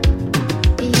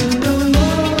 You know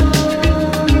more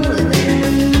than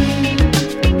me.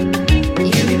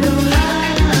 You know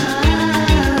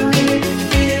how it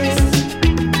feels.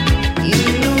 You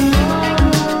know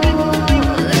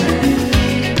more than me.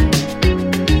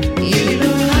 You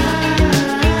know how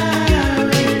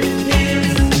it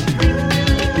feels.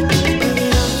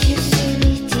 Love you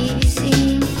silly TV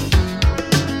scene.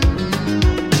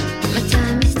 My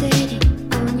time is steady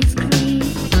on your screen.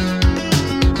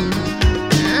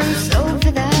 I'm so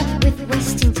fed up with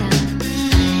wasting time.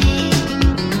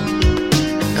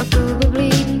 I'll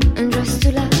probably undress to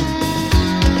lie.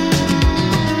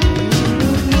 You know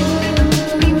more than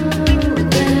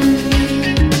me.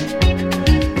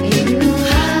 You know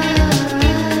how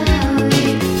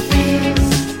it feels.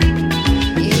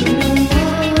 You know more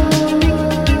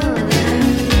than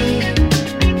me.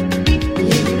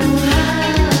 You know how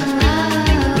it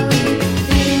feels.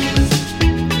 You know more than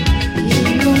me.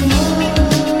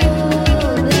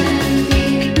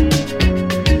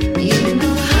 You know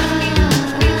how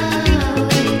it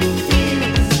feels.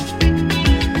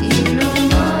 You know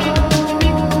more than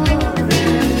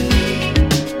me.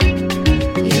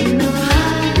 You know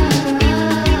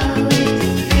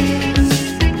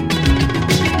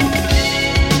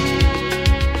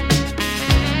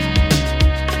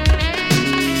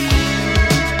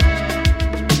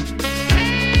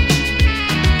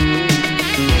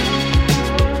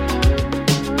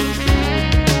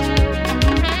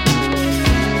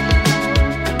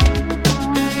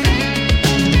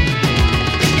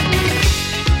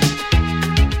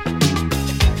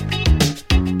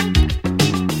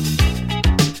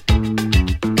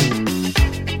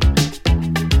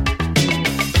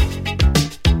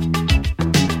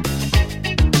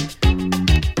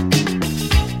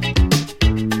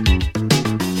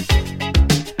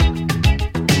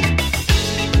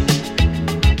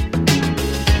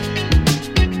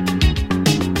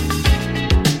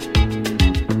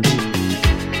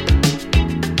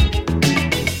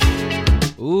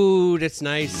Ooh, that's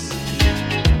nice.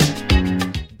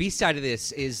 B-side of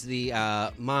this is the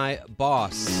My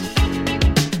Boss,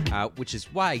 which is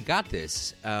why I got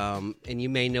this. And you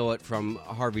may know it from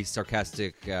Harvey's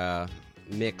sarcastic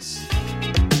mix.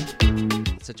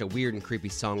 It's such a weird and creepy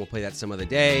song. We'll play that some other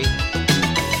day.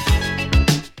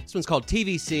 This one's called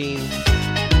TV Scene.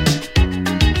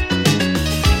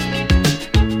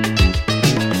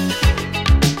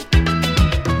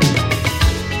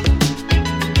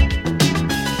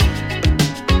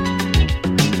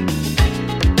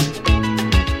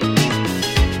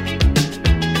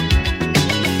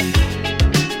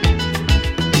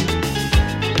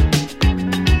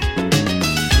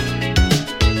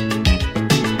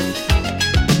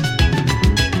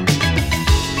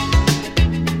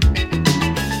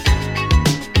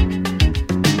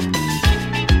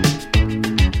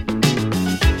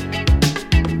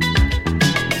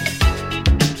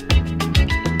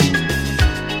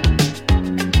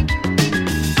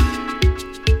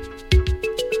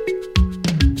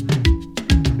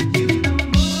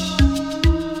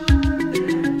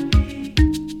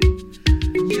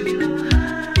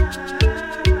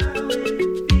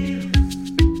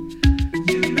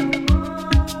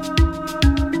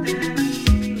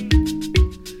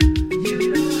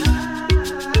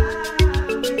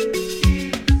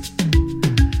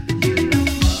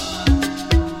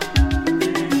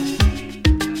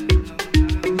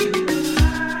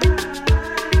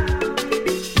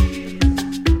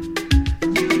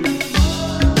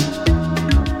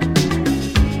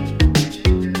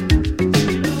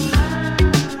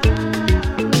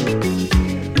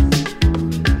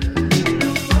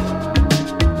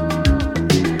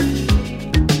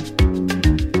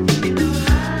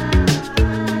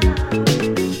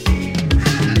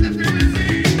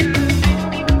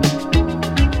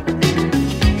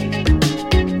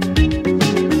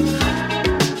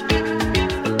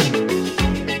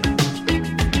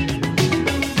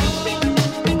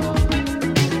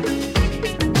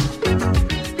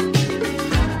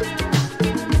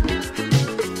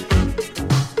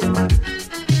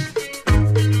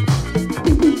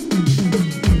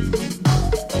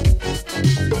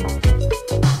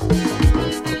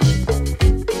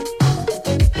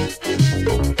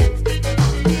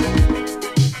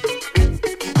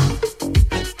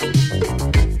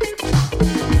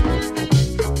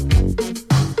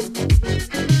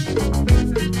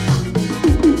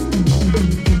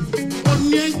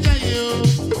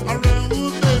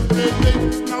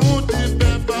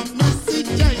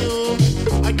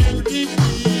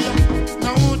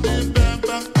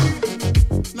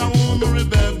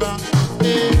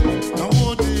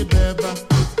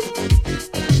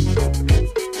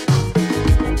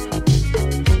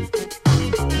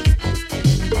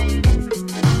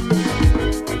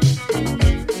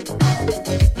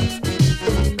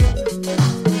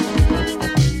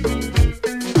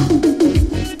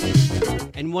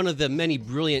 in one of the many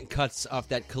brilliant cuts off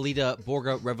that Kalita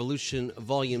Borga Revolution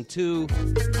Volume 2,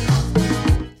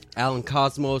 Alan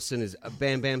Cosmos and his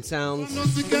Bam Bam Sounds.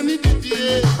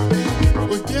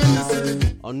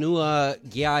 Onua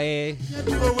Giae.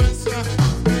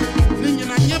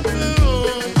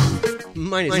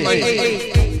 Minus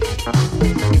 8.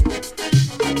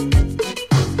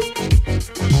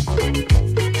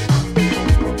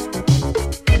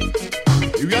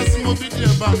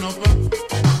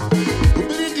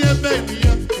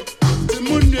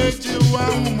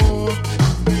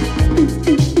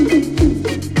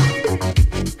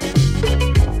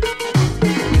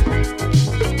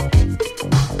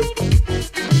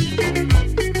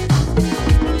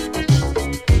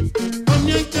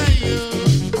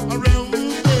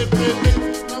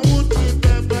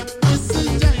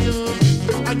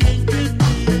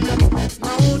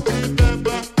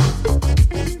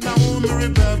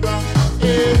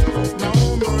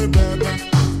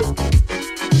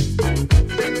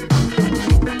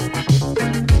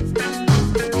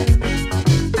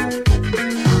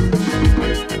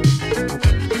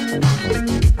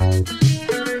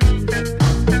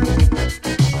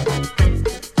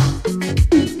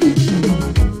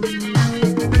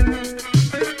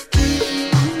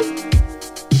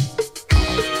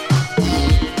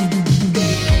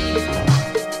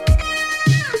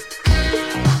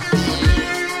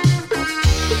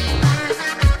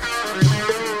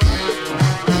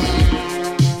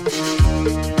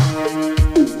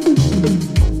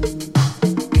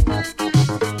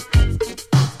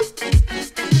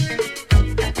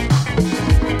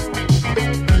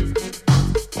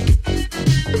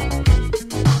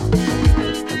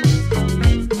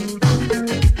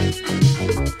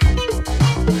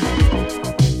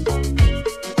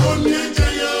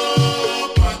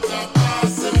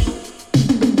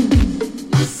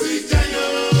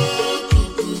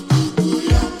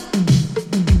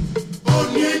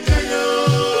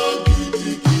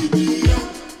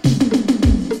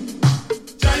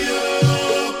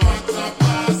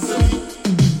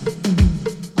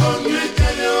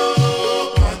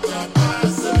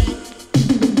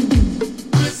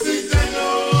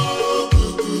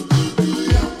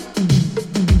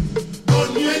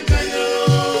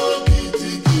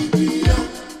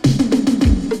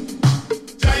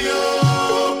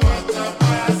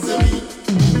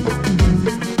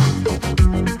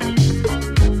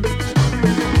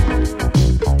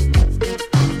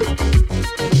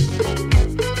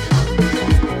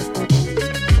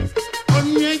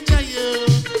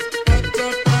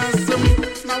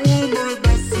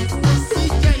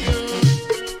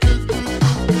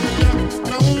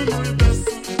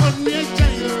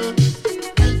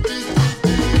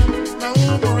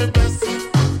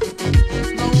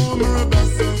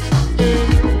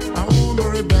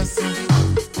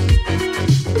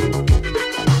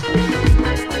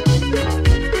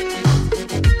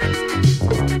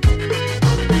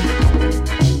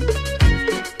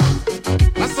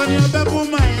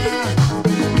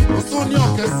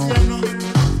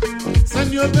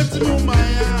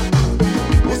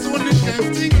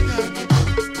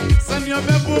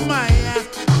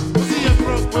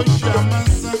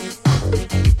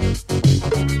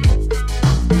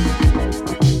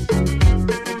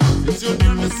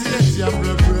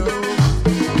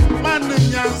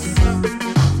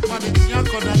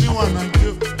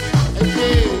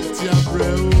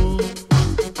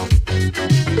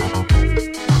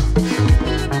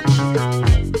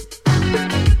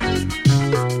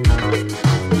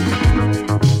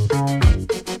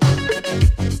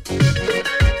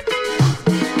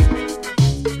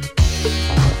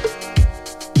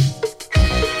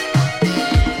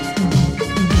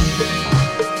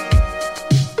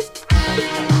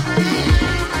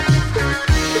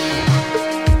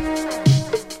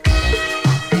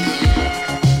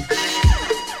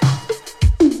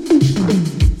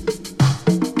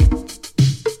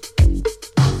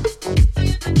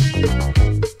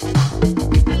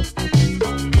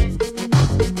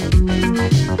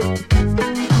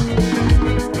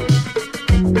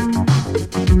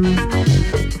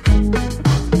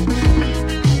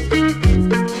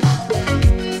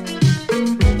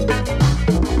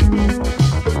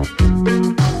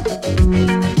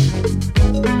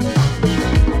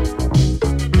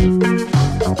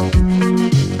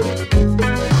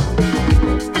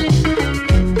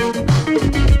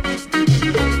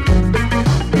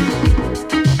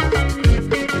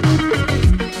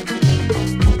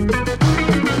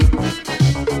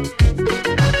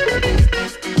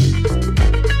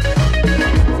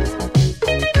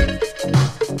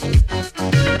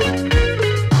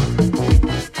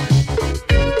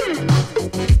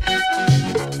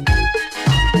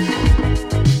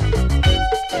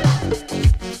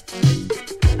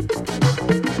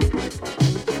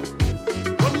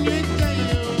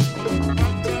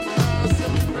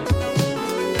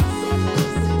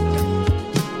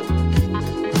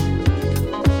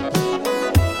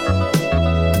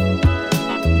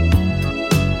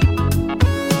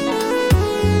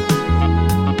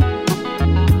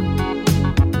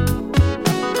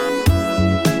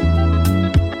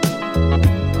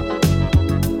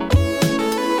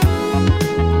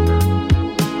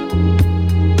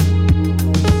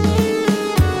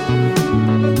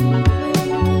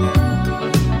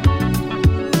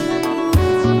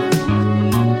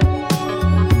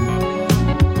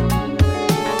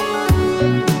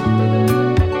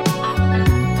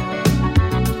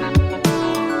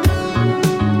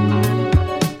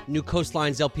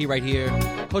 Coastlines LP right here.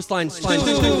 Coastlines 2.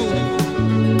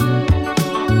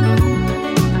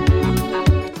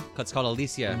 It's called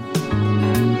Alicia.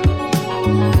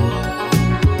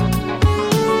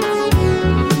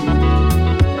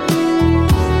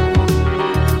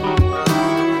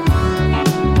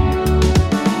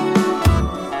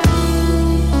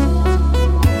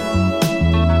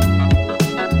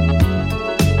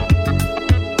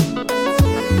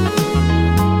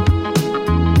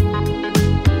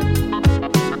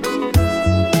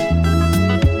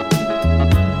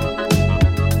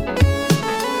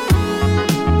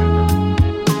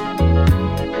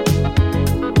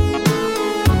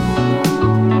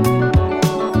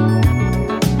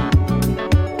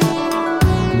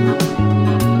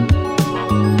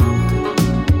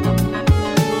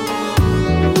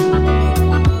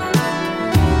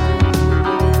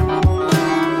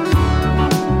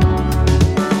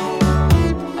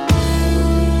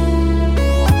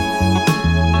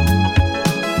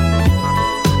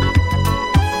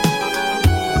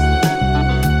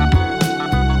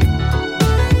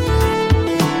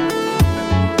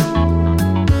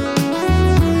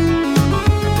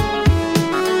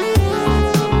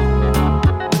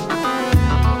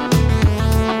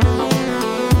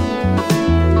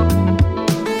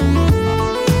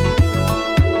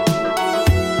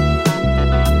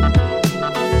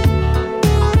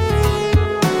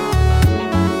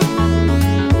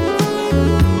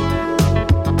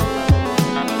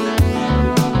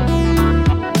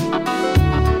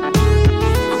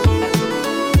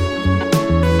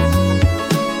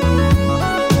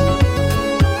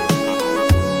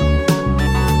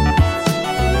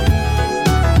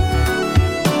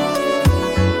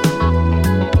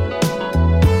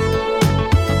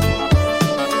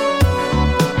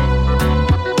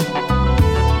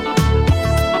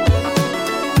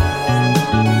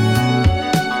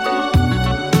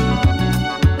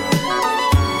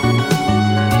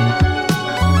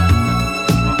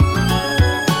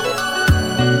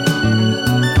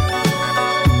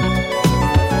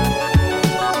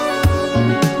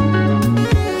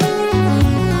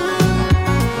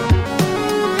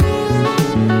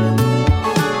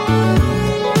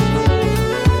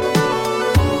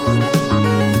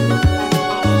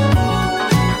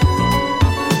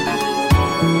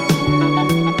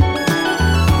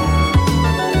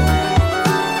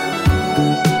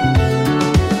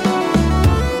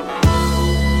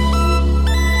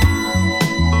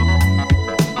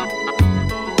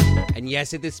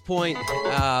 Yes, at this point,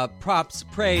 props,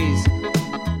 praise,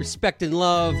 respect, and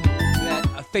love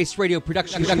that Face Radio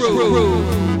production crew.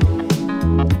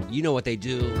 You know what they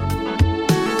do.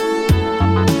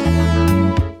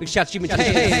 Big shout to Jimmy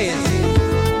Tay,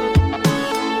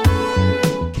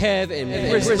 Kev,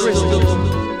 and Bristol,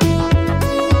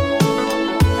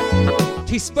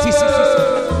 T-Spur,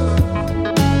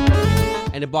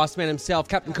 and the boss man himself,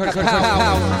 Captain Curtis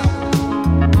Powell.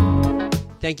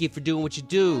 Thank you for doing what you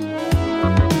do.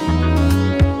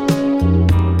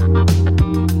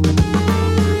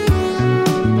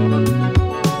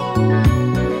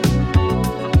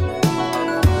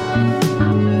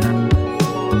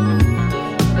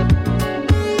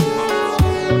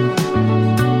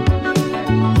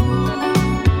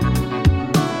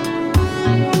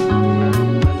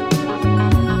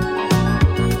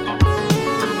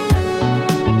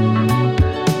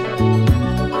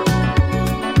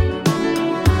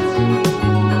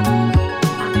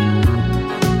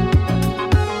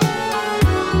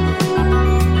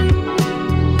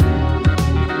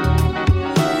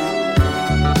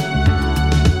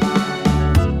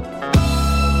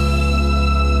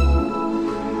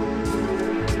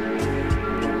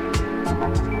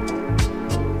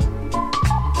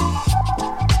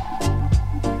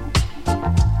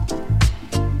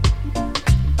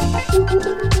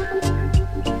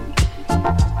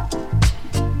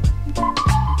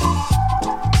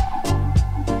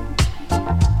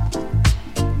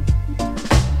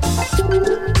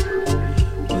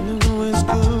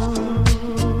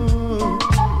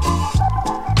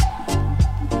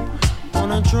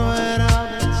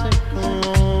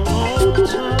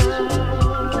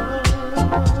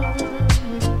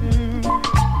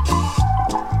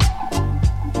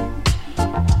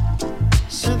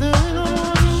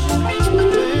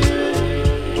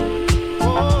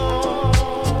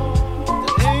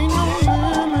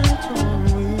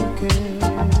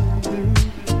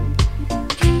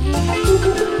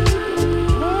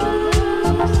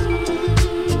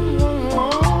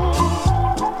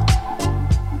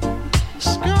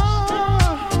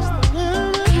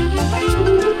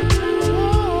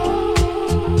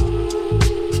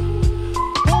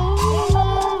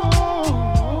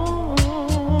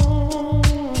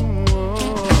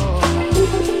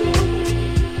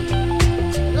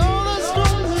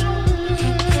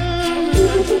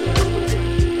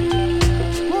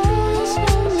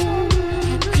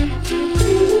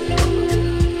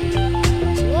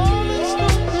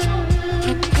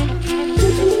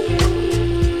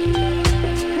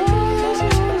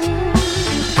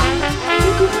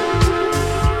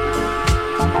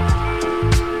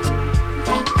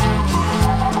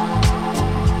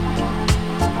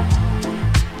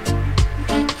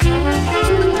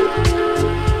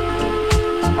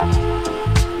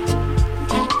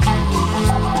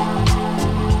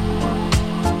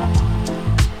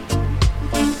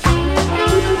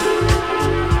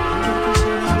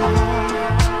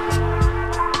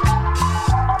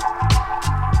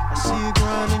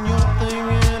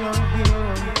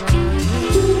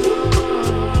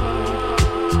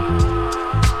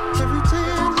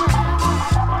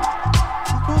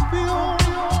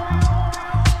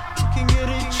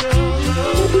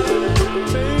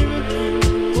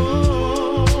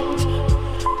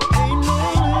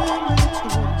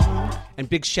 And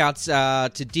big shouts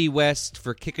to D West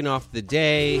for kicking off the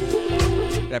day.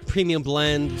 That premium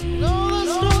blend.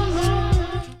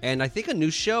 And I think a new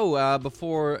show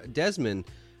before Desmond.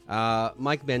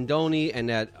 Mike Bandoni and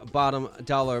that Bottom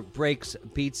Dollar Breaks,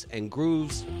 Beats, and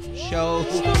Grooves show.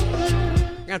 You're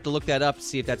going to have to look that up to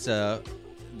see if that's the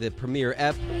premiere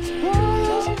ep.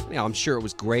 Yeah, I'm sure it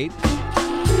was great.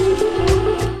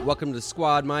 Welcome to the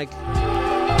squad, Mike.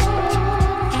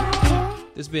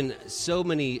 There's been so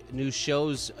many new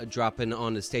shows dropping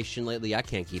on the station lately, I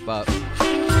can't keep up.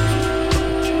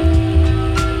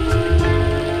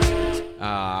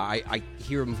 I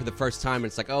hear them for the first time, and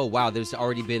it's like, oh, wow, there's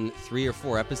already been 3 or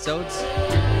 4 episodes.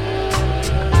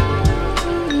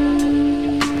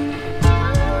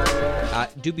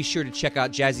 Do be sure to check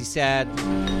out Jazzy Sad.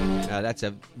 That's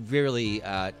a really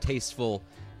tasteful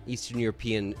Eastern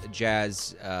European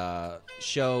jazz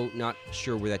show. Not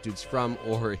sure where that dude's from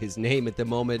or his name at the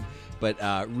moment, but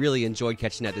really enjoyed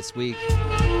catching that this week.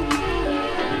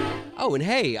 Oh, and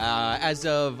hey, as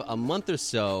of a month or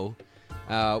so,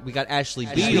 we got Ashley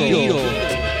Beadle,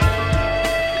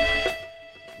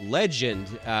 legend,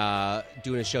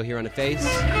 doing a show here on The Face.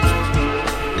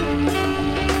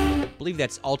 I believe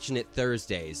that's alternate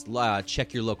Thursdays.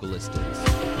 Check your local listings.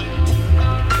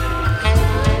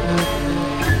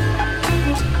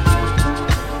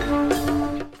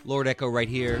 Lord Echo right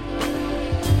here.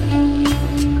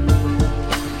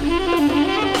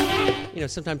 You know,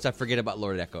 sometimes I forget about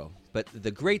Lord Echo, but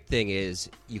the great thing is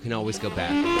you can always go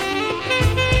back.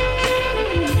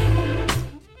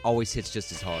 Always hits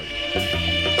just as hard.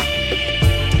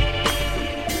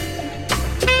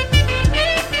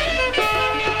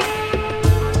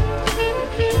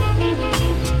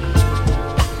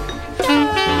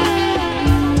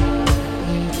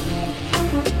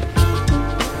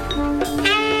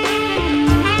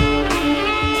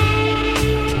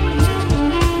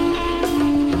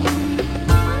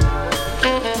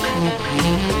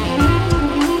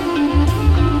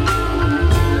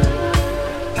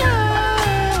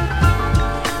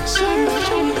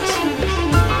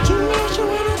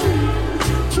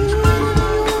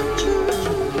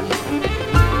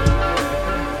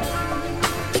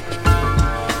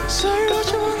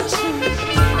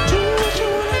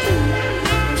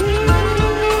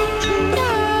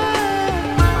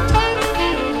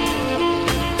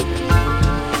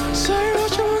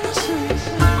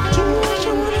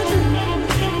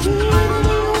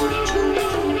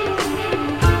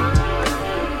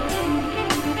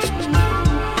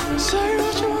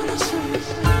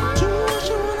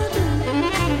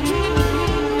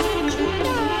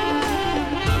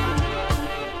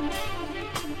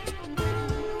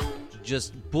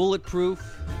 Just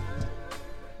bulletproof,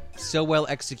 so well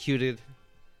executed.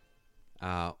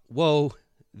 Whoa,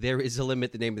 there is a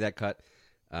limit, the name of that cut.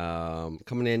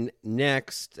 Coming in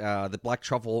next, the Black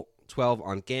Truffle 12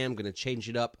 on GAM. Going to change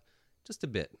it up just a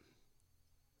bit.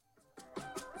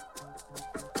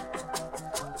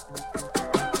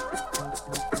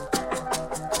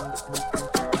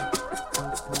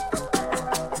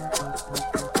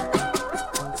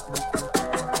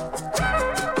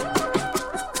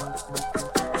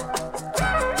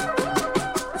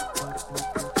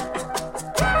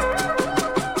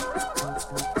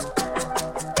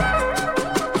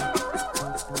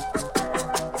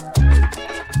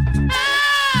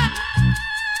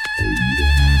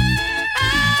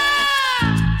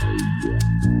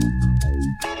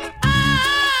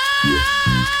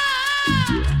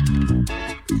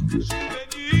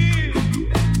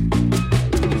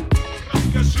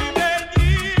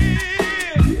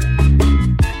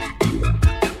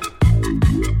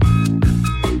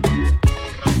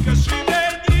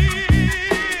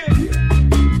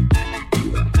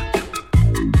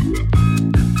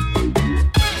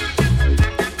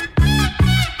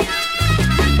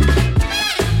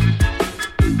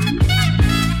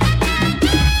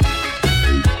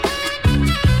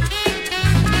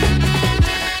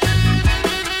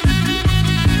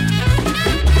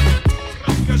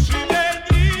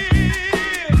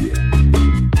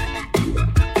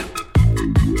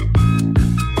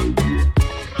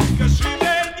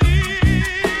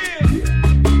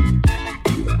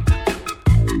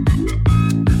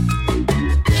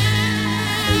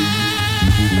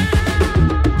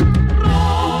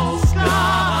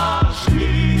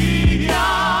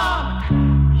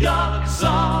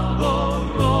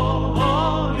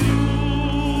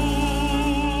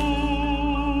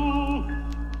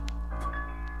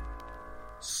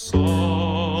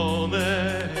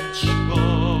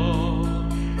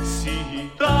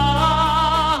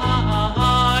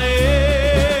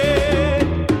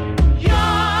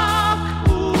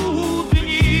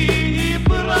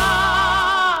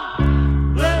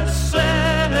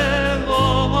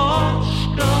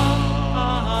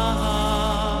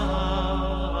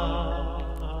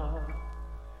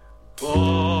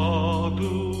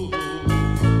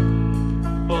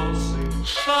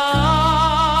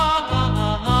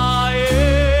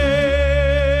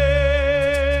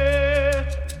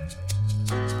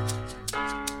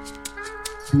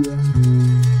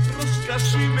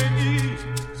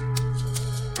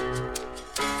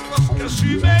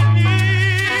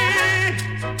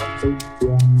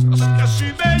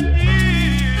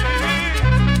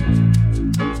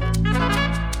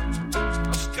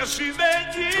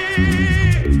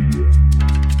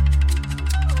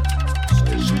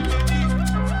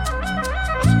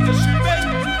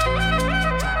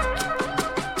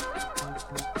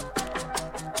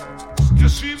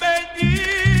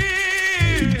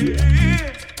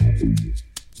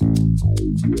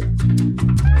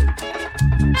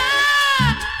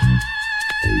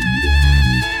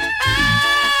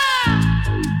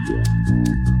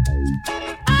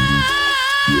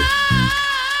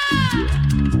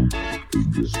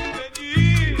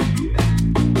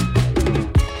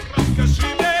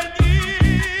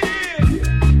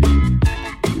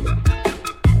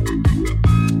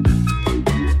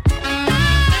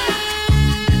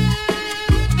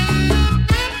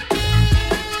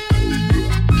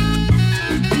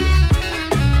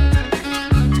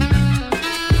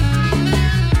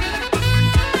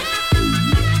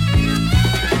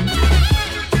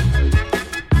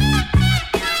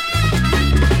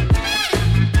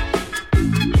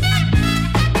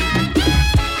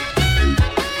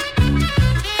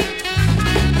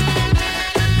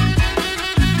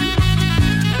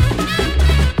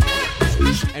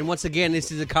 Once again,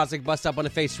 this is the Cosmic Bus Stop on the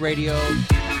Face Radio.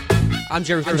 I'm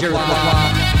Jerry Fly.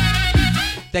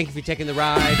 Thank you for taking the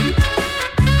ride.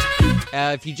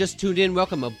 If you just tuned in,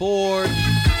 welcome aboard.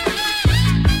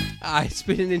 It's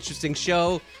been an interesting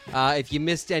show. If you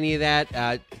missed any of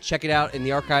that, check it out in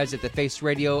the archives at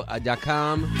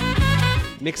thefaceradio.com.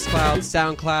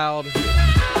 Mixcloud,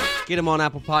 SoundCloud. Get them on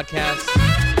Apple Podcasts.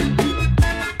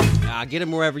 Get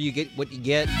them wherever you get what you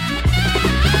get.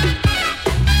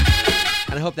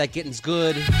 And I hope that getting's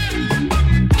good.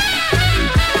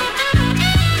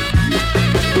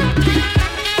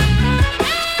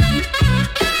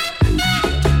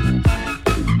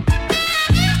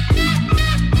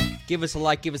 Give us a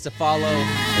like, give us a follow.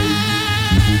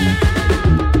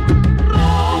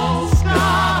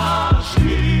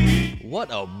 What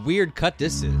a weird cut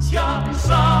this is.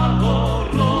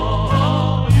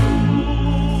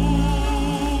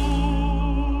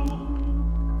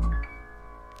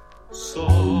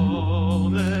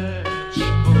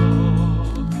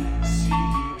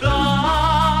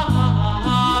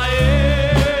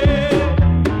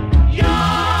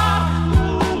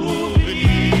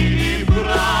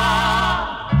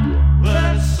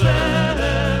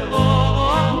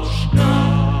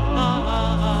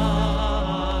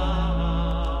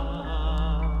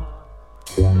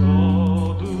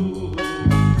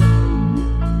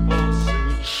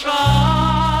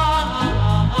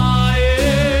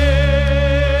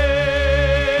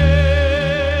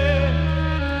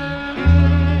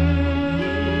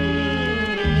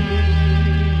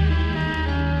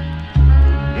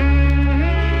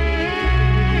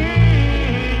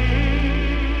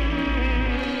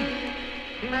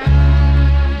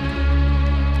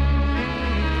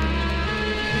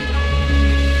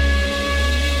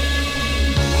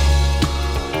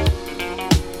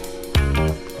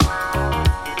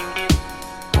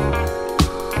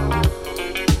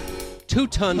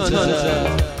 Tons of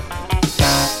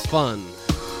fun.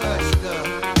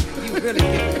 You really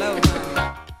get low,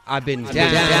 honey. I've been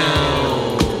down.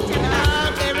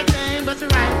 Everything but the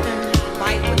right thing.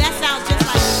 Right. Well, that sounds just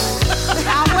like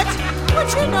what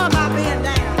you know about being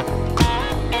down?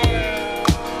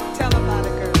 Tell about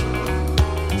it, girl.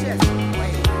 Just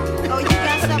wait. Oh, you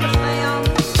got something to say on?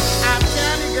 I'm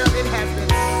telling you, girl, it has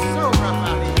been so rough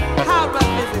out here. How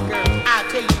rough is it, girl? I'll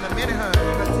tell you in a minute, honey.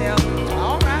 But tell me.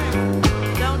 All right.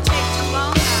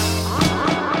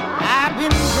 I've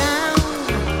been down,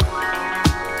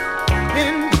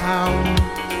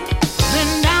 been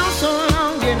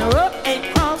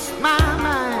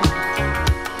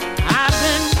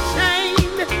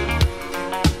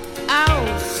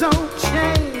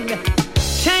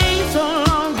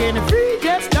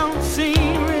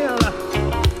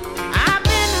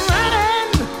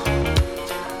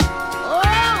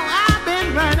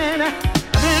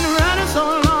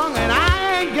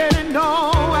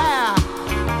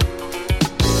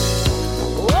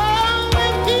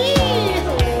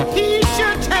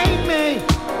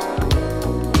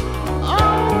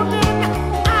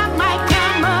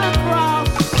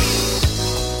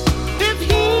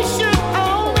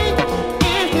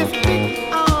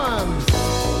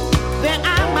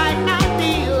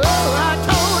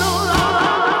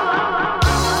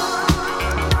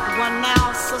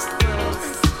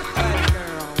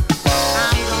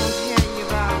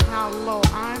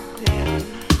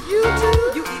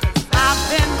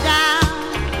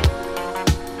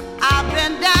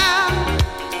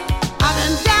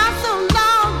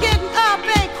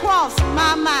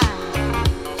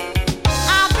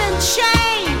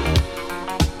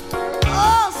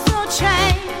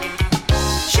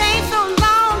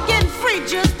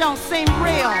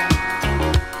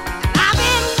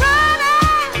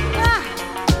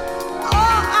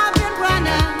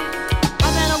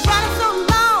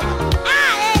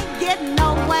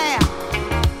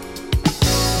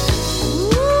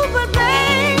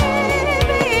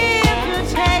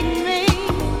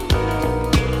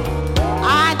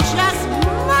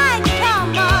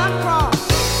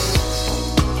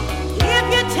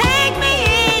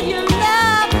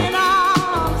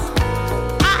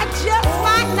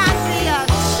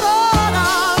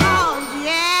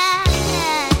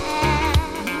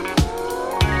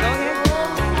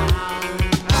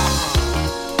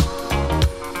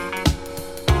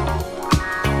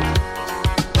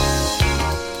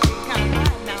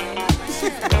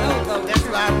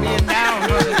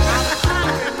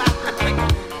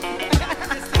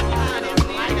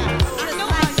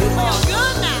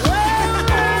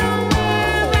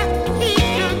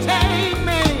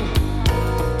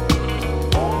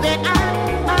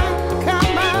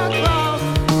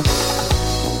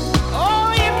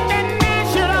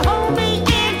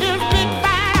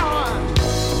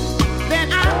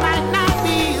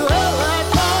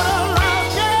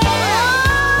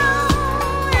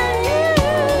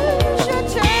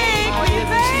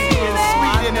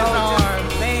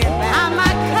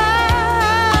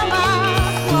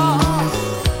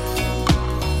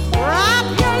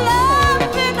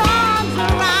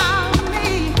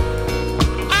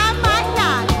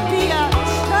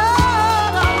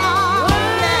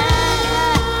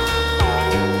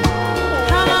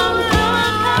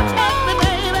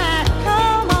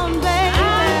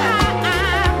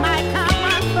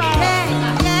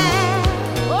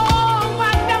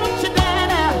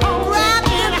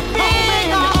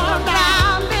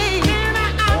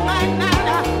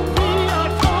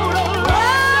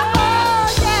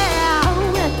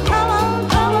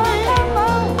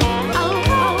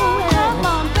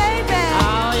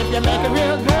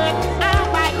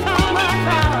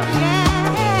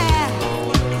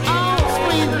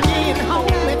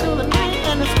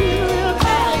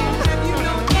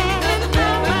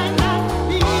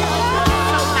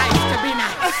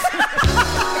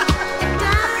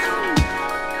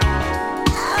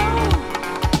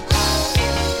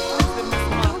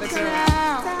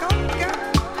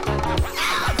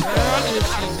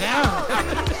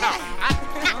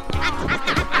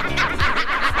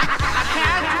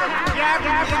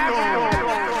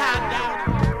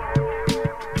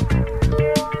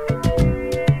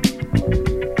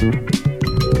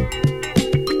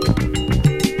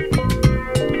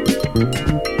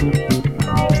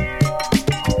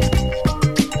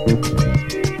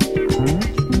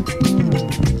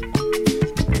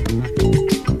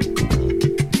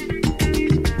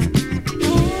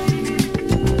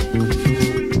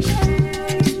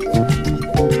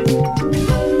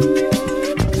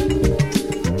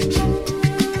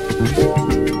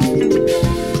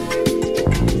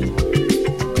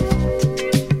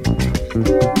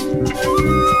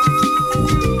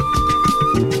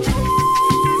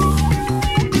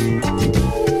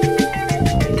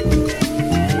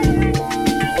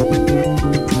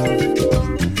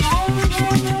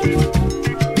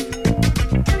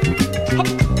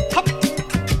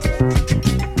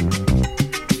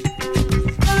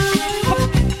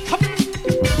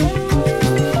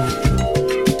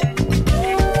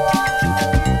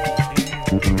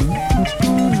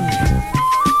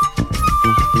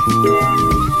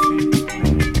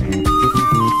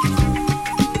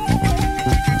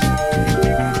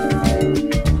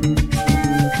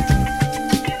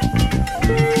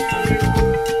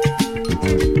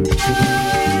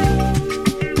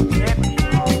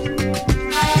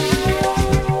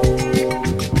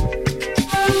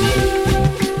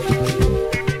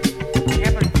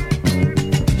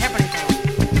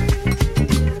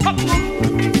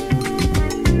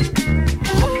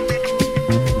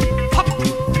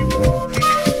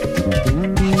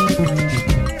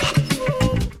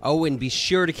Oh, and be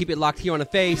sure to keep it locked here on The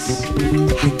Face.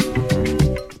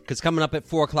 Because coming up at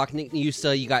 4 o'clock, Nick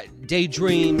Niusta, you got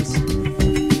Daydreams.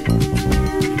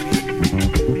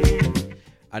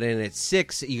 And then at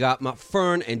 6, you got Matt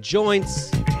Fern and Joints.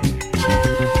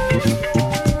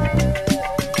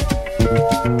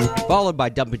 Followed by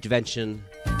Dump Intervention.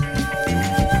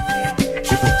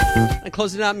 And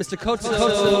closing out, Mr.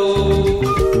 Kotso.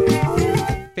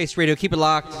 Face Radio, keep it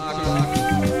locked.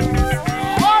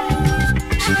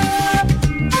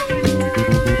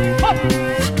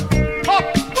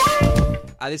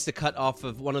 This is the cut off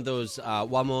of one of those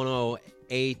Wamono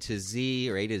A to Z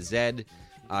or A to Z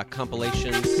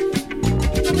compilations.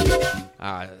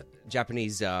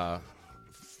 Japanese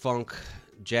funk,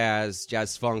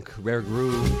 jazz funk, rare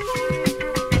groove.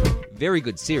 Very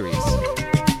good series.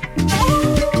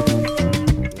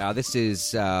 Now this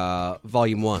is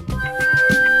Volume 1.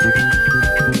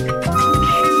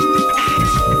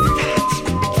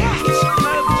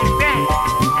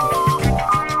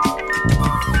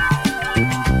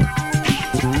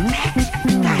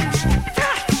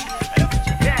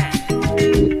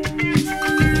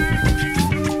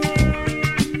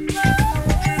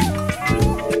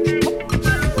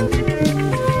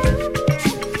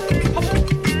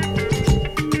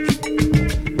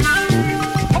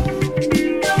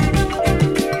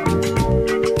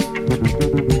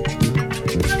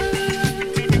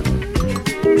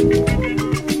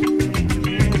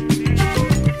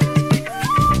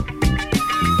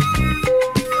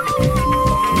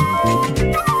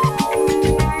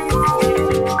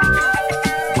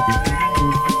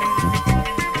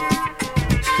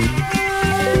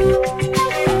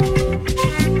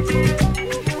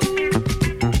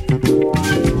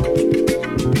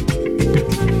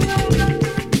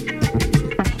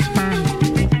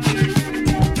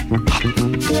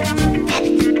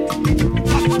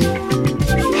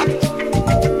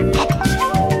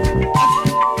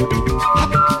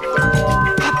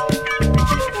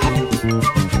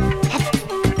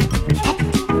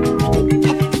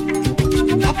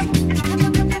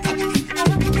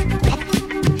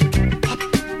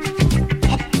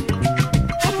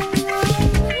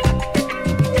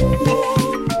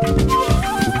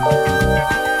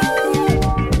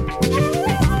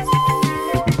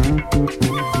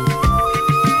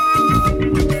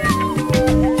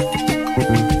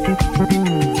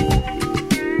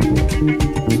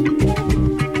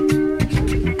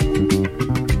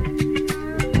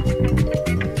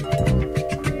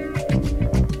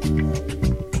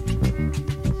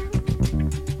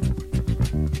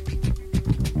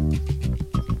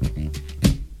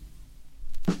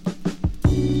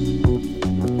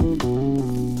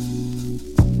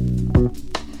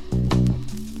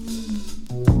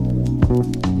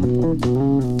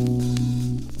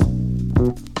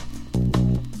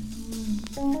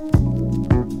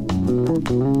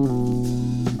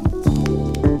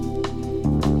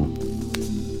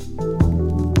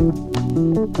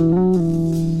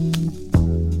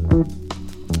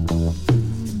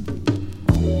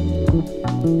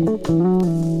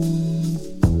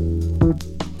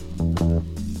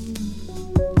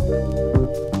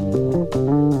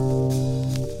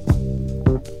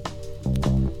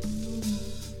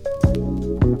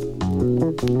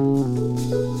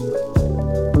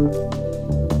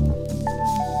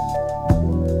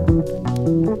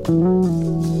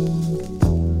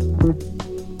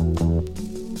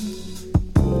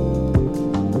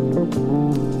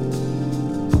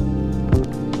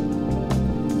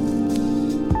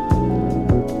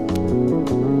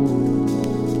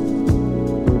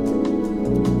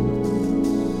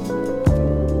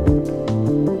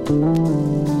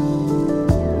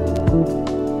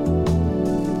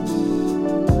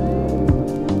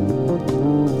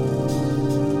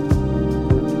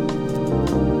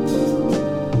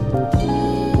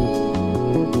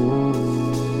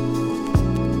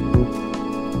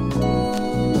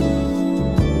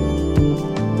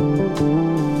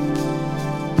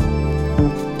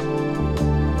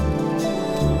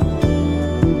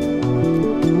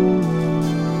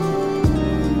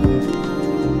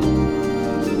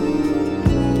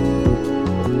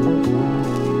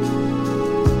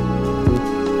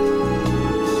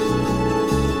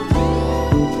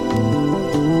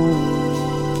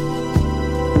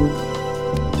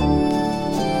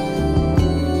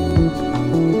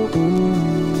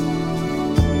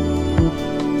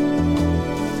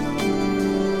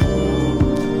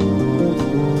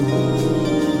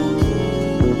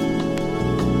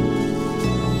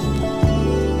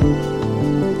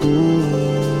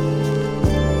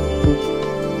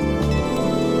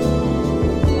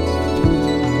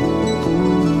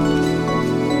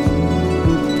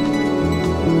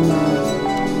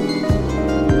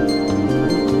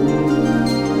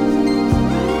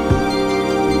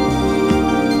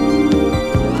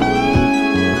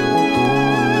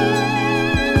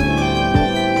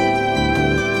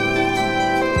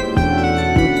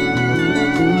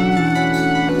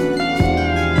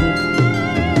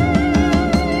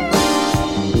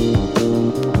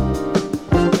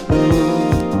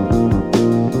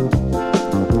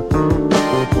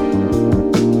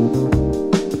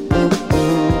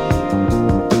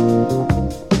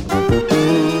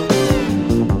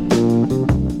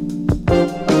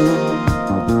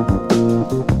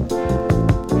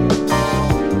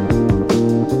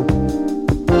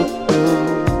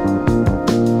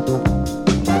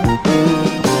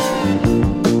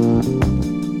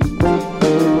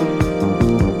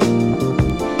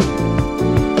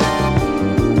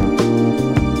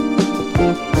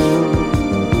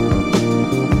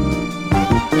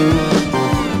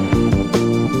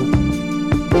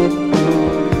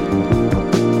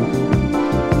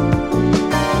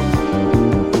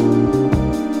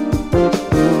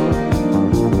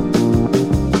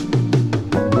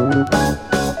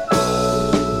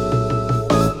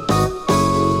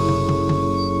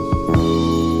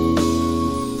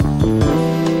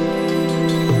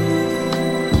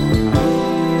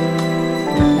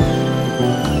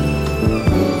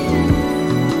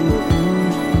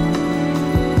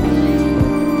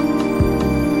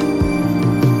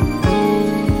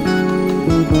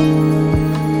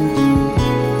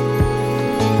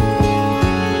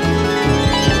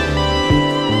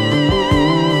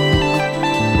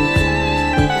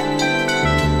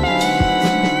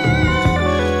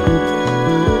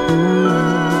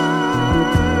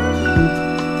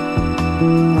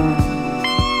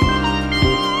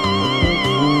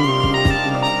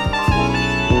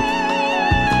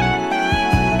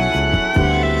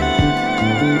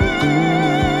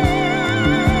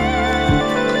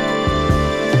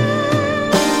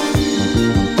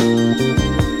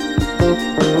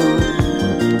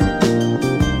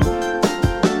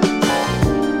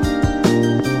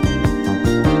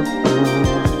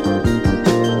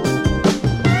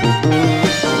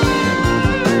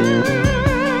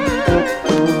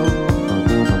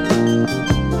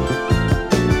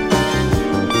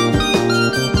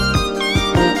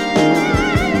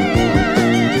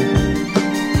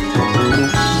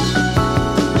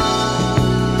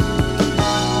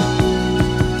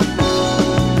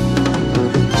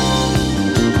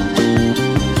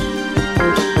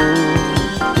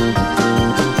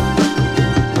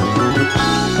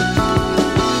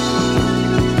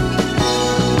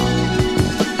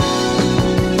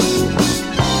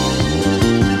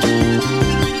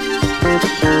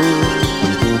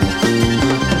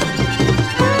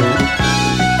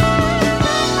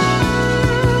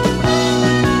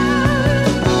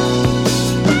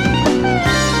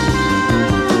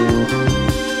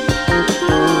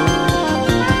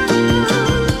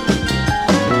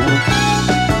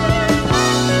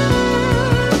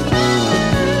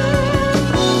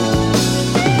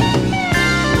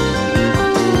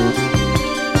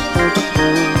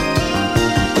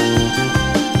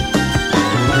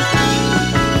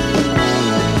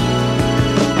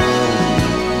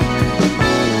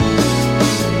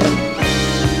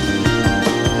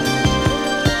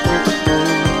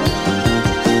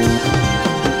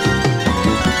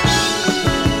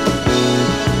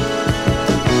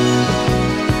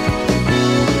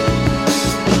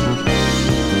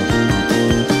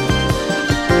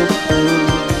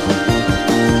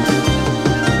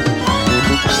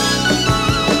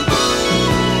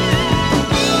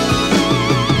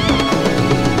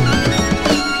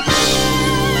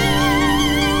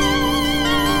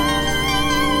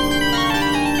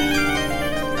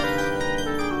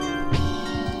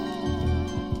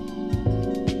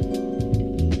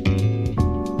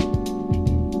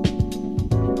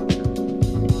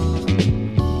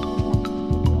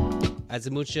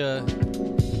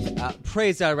 Azamucha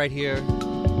praise out right here.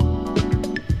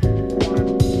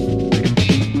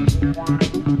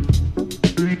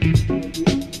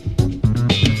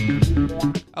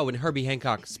 Oh, and Herbie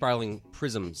Hancock, Spiraling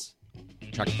Prisms.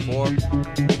 Track 4.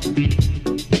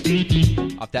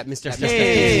 Off that Mr.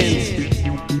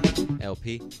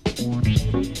 LP.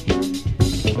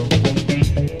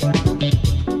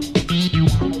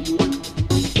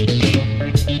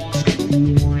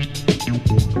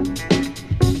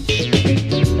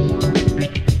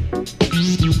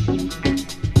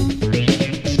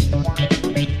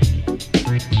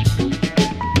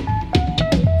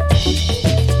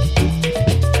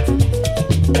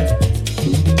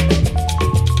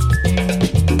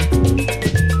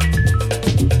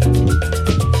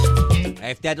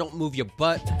 If that don't move your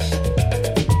butt,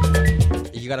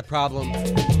 you got a problem.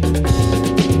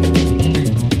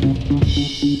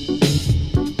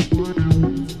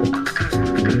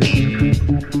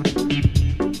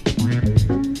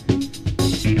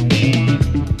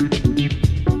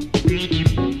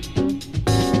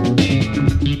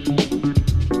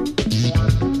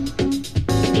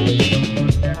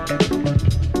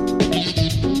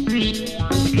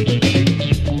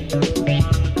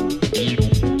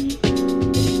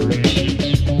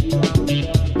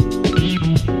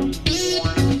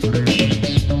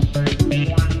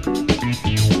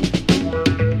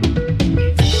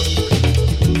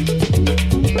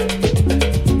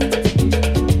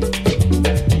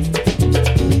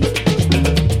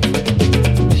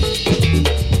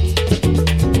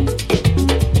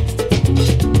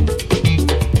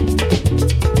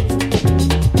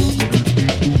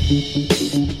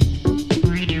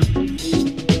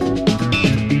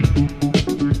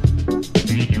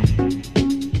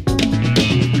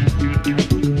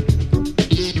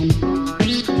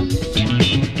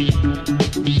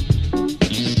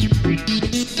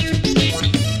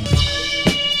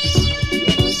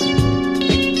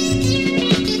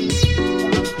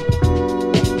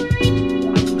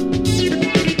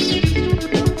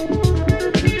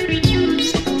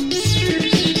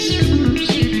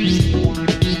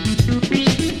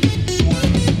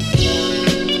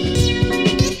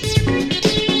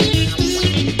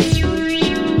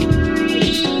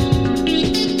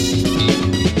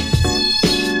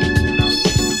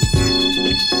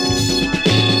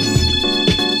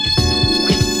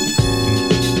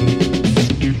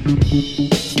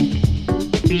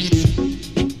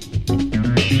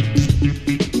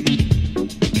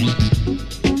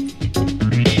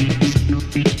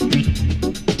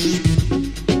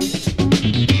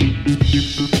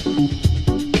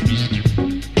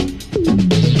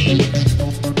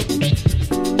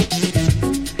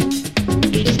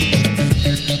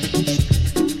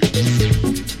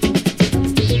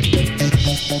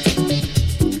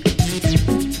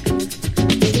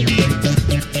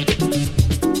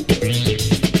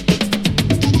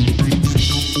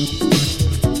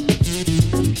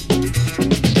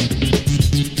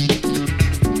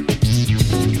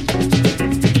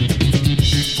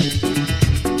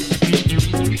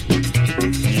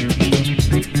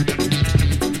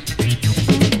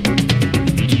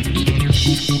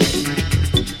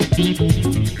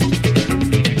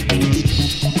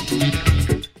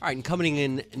 And coming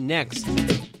in next,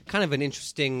 kind of an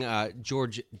interesting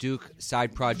George Duke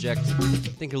side project. I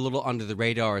think a little under the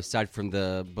radar aside from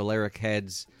the Balearic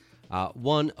Heads.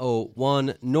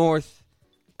 101 North.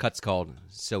 Cut's called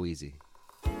So Easy.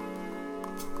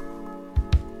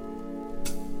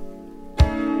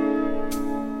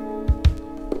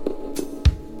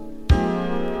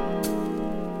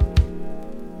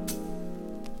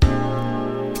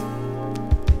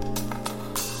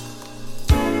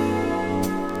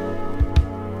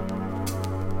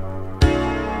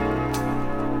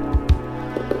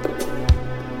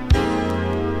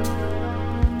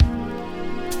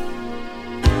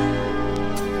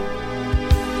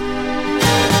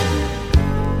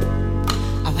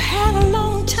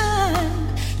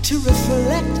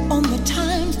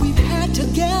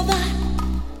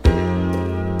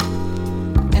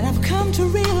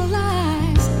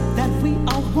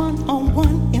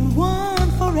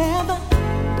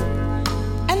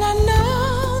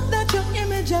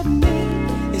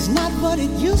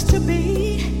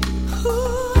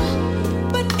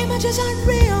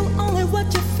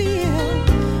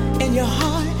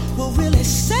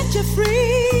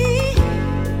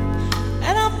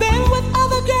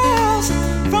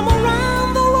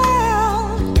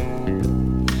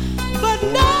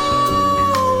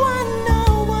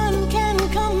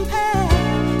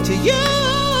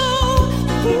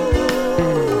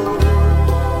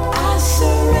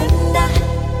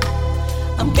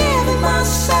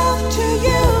 Myself to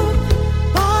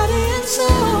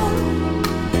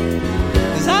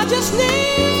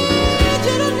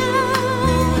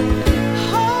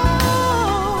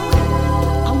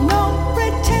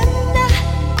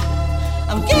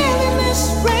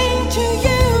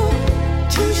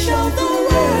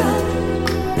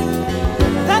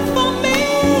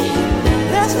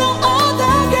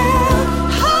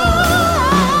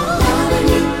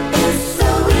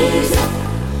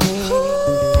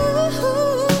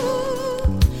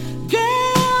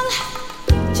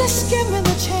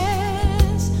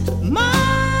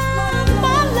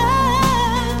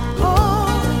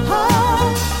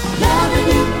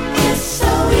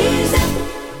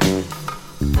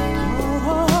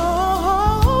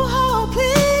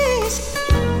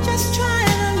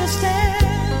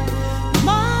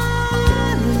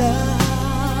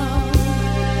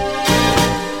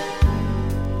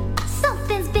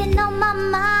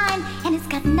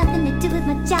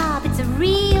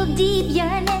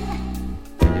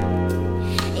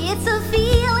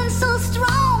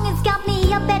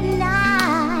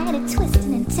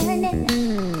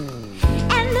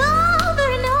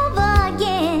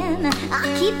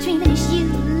keep dreaming it's you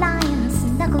lying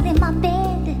snuggled in my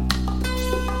bed.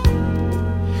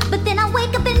 But then I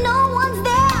wake up and no one's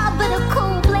there but a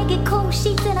cold blanket, cold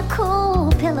sheets, and a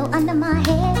cold pillow under my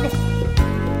head.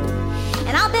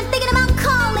 And I've been thinking about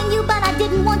calling you, but I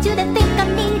didn't want you to think I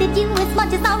needed you as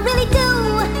much as I really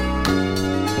do.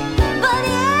 But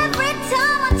every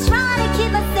time I try to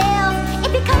keep myself,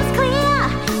 it becomes clear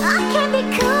I can't be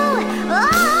cool.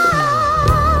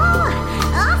 Oh,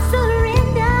 I surrender.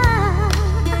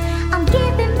 I'm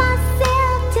giving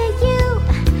myself to you,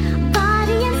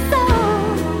 body and soul.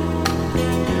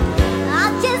 I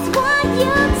just want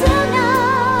you to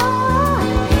know.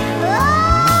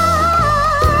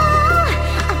 Oh,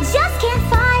 I just can't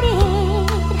fight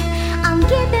it. I'm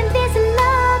giving this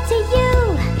love to you.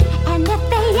 And if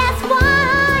they ask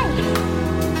why,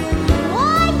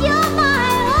 you're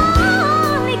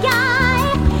my only guy.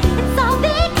 It's all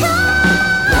because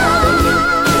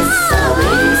it's so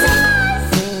easy.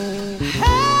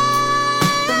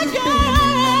 Hey,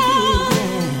 girl,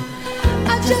 I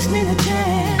just need a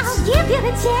chance. I'll give you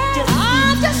the chance.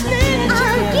 I just need a chance.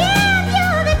 I'll give you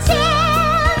the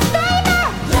chance, baby.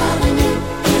 Loving you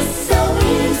is so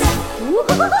easy.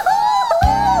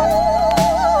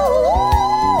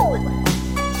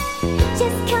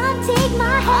 Just come take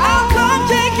my hand. I'll come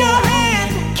take your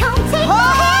hand. Come take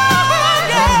my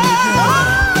hand.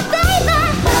 Oh, baby.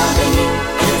 Loving you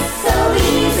is so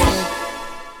easy.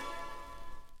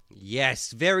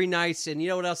 Yes, very nice. And you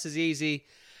know what else is easy?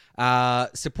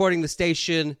 Supporting the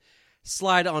station.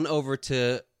 Slide on over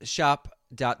to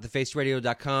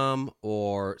shop.thefaceradio.com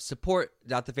or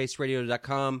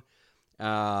support.thefaceradio.com.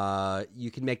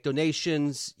 You can make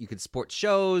donations. You can support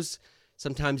shows.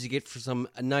 Sometimes you get for some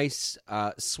nice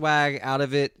swag out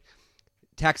of it.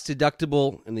 Tax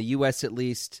deductible in the U.S. at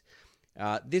least.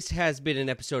 This has been an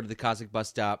episode of the Cosmic Bus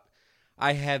Stop.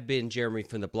 I have been Jeremy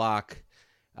from the Block.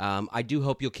 I do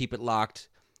hope you'll keep it locked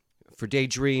for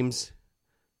Daydreams.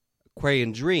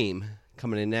 Aquarian Dream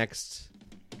coming in next.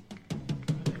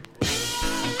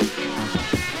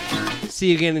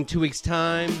 See you again in 2 weeks'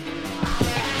 time.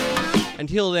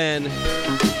 Until then,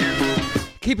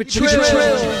 keep it trill. Too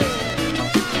bad.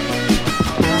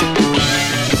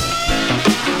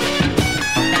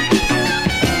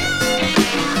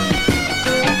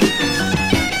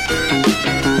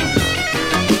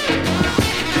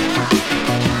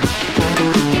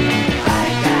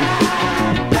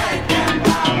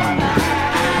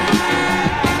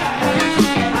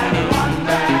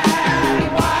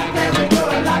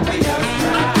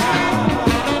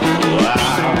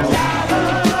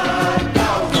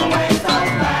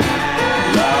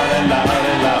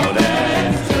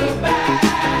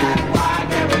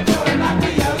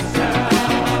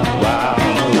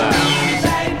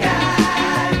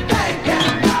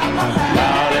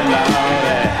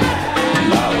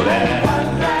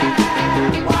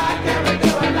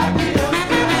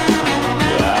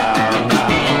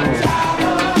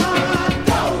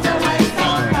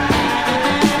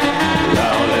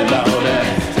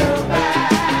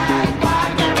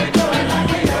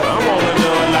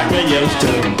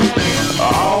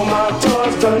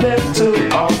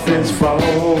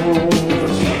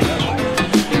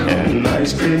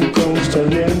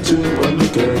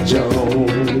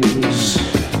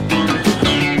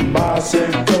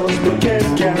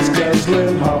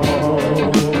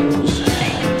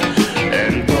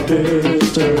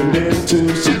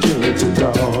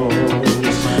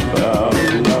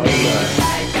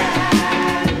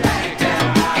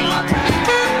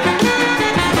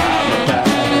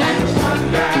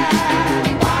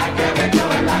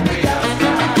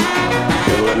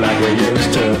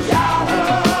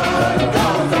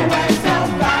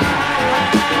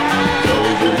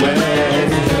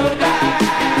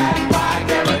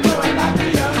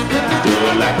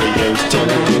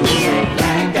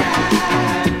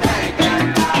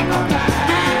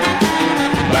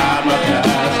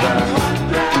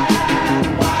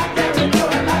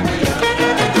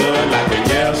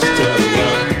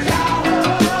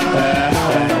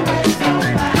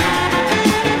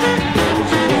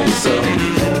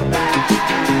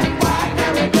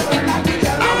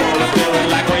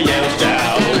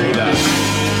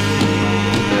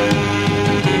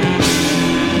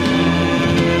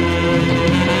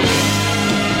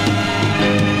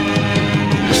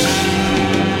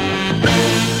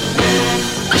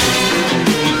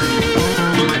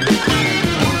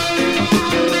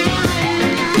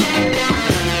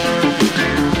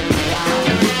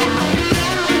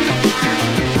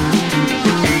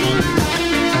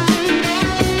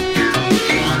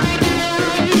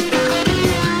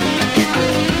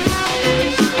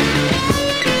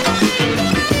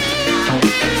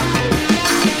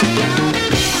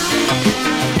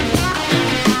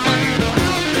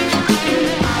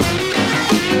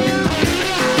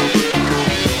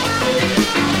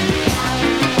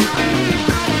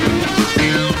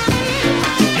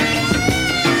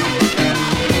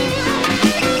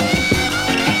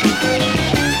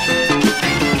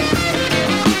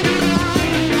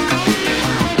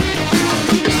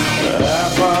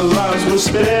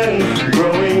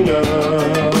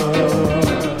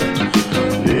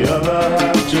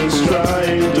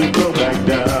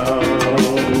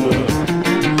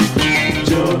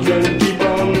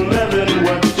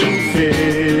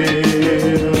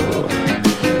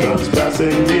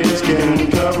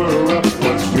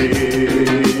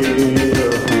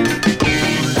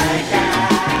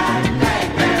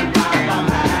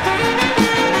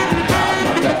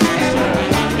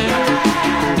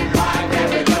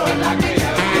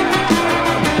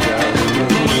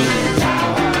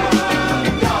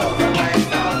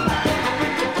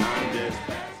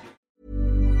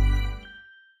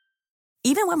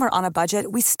 when we're on a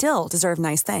budget, we still deserve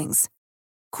nice things.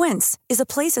 Quince is a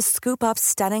place to scoop up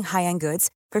stunning high-end goods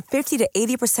for 50 to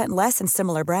 80% less than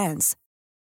similar brands.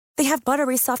 They have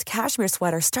buttery soft cashmere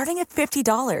sweaters starting at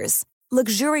 $50,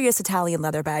 luxurious Italian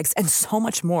leather bags, and so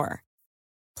much more.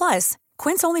 Plus,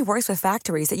 Quince only works with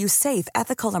factories that use safe,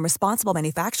 ethical, and responsible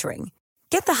manufacturing.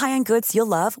 Get the high-end goods you'll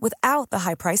love without the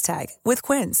high price tag with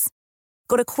Quince.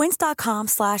 Go to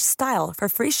quince.com/style for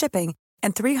free shipping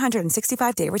and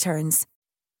 365-day returns.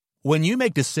 When you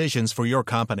make decisions for your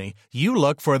company, you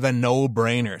look for the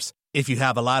no-brainers. If you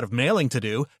have a lot of mailing to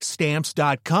do,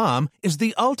 Stamps.com is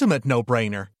the ultimate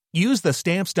no-brainer. Use the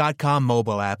Stamps.com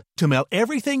mobile app to mail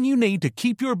everything you need to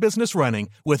keep your business running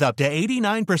with up to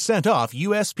 89% off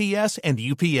USPS and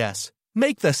UPS.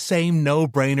 Make the same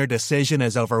no-brainer decision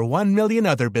as over 1 million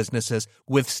other businesses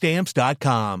with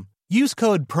Stamps.com. Use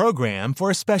code PROGRAM for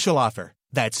a special offer.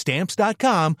 That's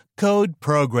Stamps.com, code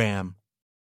PROGRAM.